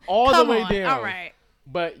down. All Come the way on. down. All right.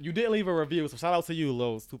 But you didn't leave a review, so shout out to you,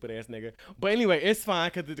 little stupid ass nigga. But anyway, it's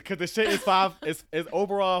fine because the shit is 5. It's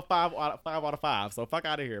overall 5 out of 5. So fuck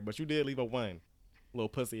out of here. But you did leave a 1, little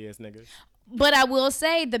pussy ass nigga. But I will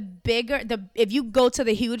say if you go to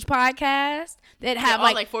the huge podcast that have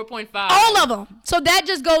all like 4.5. all of them. So that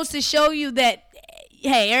just goes to show you that,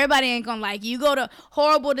 hey, everybody ain't gonna like you. You go to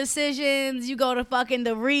Horrible Decisions, you go to fucking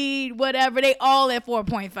The Read, whatever, they all at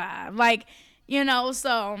 4.5. Like, you know,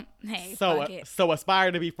 so hey, fuck it. So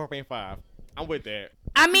aspire to be 4.5. I'm with that.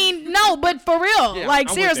 I mean, no, but for real, Yeah, like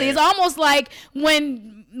I'm with seriously, that. it's almost like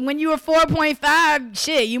when you were 4.5,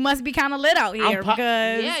 shit, you must be kind of lit out here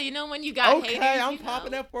because Yeah, you know when you got Okay, haters, I'm you know.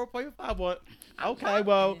 popping at 4.5 one. Okay,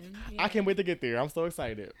 well, I can't wait to get there. I'm so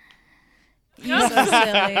excited. you're so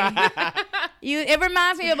silly. It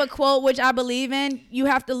reminds me of a quote which I believe in. You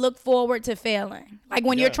have to look forward to failing. Like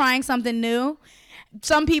when you're Yeah. trying something new.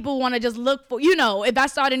 Some people want to just look for, you know, if I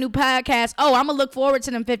start a new podcast, I'm going to look forward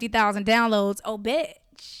to them 50,000 downloads. Oh, bitch.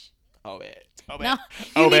 Oh, man. Oh, No, man. you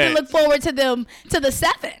Oh, need man. to look forward to them, to the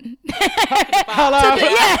 7. Hello.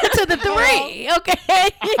 To the 3. Okay.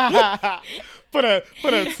 Put a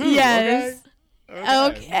 2. Yes.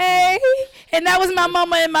 Okay. And that was my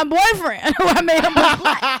mama and my boyfriend who I made them look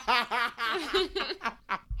like.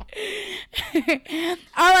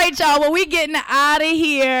 All right, y'all. Well, we getting out of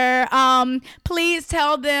here. Please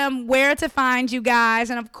tell them where to find you guys.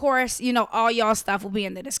 And of course, you know, all y'all stuff will be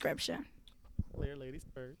in the description. Clear ladies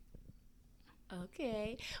first.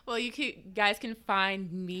 Okay. Well, guys can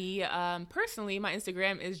find me personally. My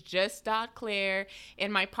Instagram is just.claire,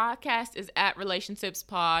 and my podcast is at Relationships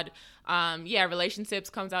Pod. Relationships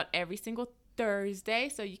comes out every single Thursday,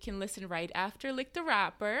 so you can listen right after Lick the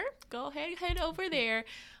Rapper. Go ahead, head over there.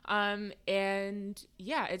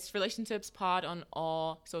 It's Relationships Pod on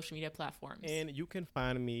all social media platforms. And you can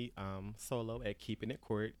find me solo at Keeping It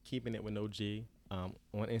Court, Keeping It with no G. On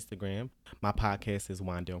Instagram. My podcast is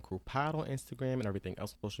Wind Down Crew Pod on Instagram and everything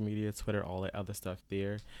else on social media, Twitter, all that other stuff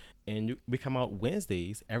there. And we come out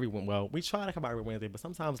Wednesdays. We try to come out every Wednesday, but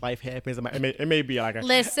sometimes life happens. It may be like it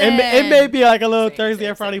may be like a little Thursday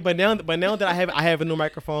or Friday. But now that I have a new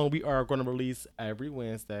microphone, we are going to release every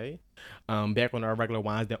Wednesday, back on our regular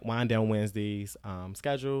Wind Down Wednesdays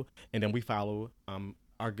schedule, and then we follow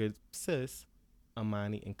our good sis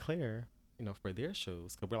Amani and Claire, you know, for their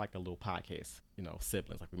shows, because we're like a little podcast, you know,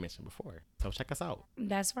 siblings, like we mentioned before. So check us out.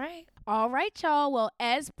 That's right. All right, y'all. Well,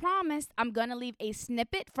 as promised, I'm going to leave a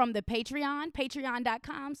snippet from the Patreon,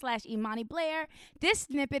 patreon.com/Imani Blair. This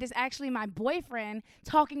snippet is actually my boyfriend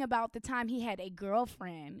talking about the time he had a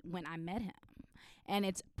girlfriend when I met him. And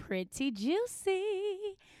it's pretty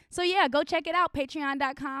juicy. So yeah, go check it out,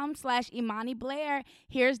 patreon.com/Imani Blair.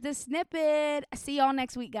 Here's the snippet. See y'all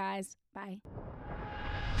next week, guys. Bye.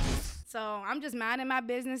 So I'm just minding my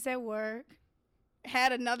business at work.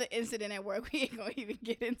 Had another incident at work. We ain't gonna even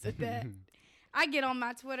get into that. I get on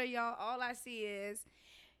my Twitter, y'all. All I see is,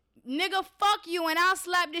 nigga, fuck you, and I'll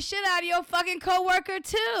slap the shit out of your fucking coworker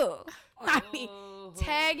too. I mean,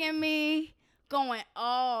 tagging me, going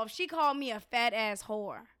off. She called me a fat ass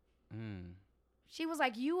whore. She was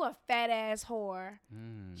like, you a fat ass whore.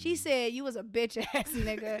 She said you was a bitch ass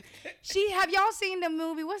nigga. Have y'all seen the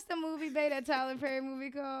movie? What's the movie, babe, that Tyler Perry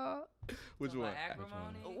movie called? Which one?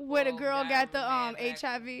 Where the girl got the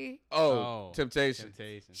HIV. Oh, Temptation.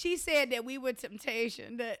 She said that we were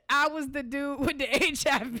Temptation. That I was the dude with the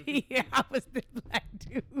HIV. I was the black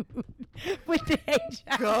dude with the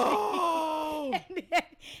HIV. Go!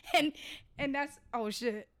 and that's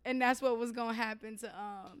shit. And that's what was gonna happen to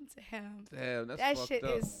him. Damn, that's That fucked shit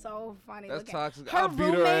up. is so funny. That's Look at- toxic. her I'll beat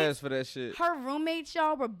her roommates- ass for that shit. Her roommates,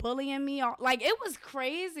 y'all, were bullying me. Like, it was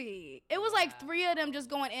crazy. It was like 3 of them just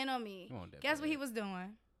going in on me. Come on, Dad, Guess what Dad. he was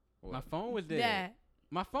doing? My phone was dead. Dad.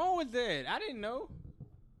 My phone was dead. I didn't know.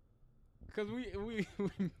 Cause we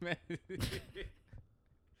met.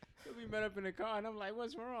 We met up in the car, and I'm like,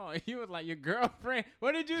 "What's wrong?" He was like, "Your girlfriend."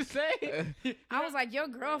 What did you say? I was like, your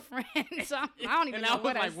girlfriend. So I don't even and know I was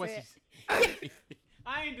what like, I "What said. she say?"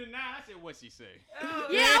 I ain't denying. I said, "What she say?"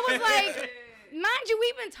 Yeah, I was like, mind you,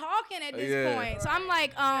 we've been talking at this Yeah. point. So I'm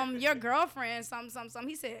like, your girlfriend, some.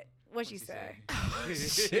 He said, What she say?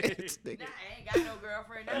 Shit. I ain't got no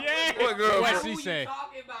girlfriend. No. Yeah. What girl? What Who she say? You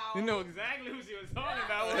talking about? You know exactly who she was talking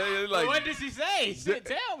about. Yeah, like- What did she say? Shit,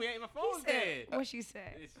 tell me. Ain't my phone's dead. What she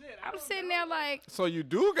say? Shit, I I'm don't sitting know. there like. So you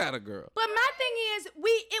do got a girl. But my thing is,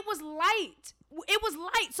 it was light. It was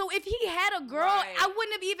light. So if he had a girl, Right. I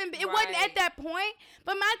wouldn't have even. It wasn't at Right. that point.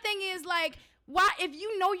 But my thing is like. Why, if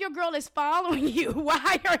you know your girl is following you,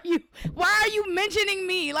 why are you mentioning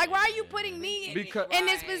me? Like, why are you putting me Because- in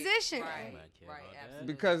this Right, position? Right, Nobody care right, about that.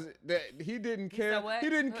 absolutely. Because he didn't care. said what? He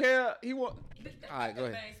didn't care. He want. All right, go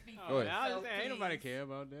ahead. Oh, Go ahead. I was So saying, ain't nobody please. care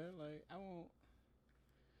about that. Like, I won't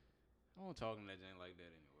talk to that Jane like that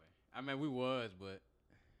anyway. I mean, we was, but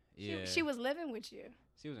yeah, She was living with you.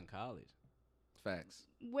 She was in college. Facts.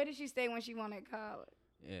 Where did she stay when she wanted college?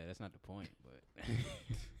 Yeah, that's not the point, but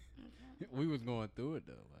we was going through it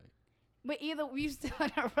though, like But either we still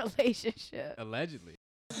in a relationship. allegedly.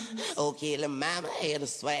 Okay, the mama had a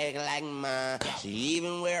swag like mine. She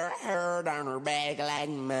even wear a herd on her back like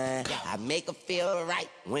mine. I make her feel right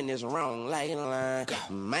when it's wrong like a line.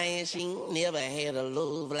 Man, she ain't never had a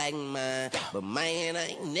love like mine. But man, I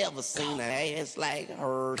ain't never seen an ass like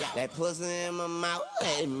her. That pussy in my mouth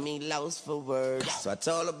had me lost for words. So I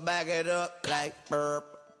told her back it up like burp,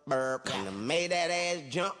 burp. And I made that ass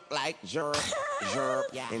jump like jerk, jerk.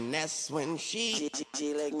 And that's when she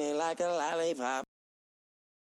licked me like a lollipop.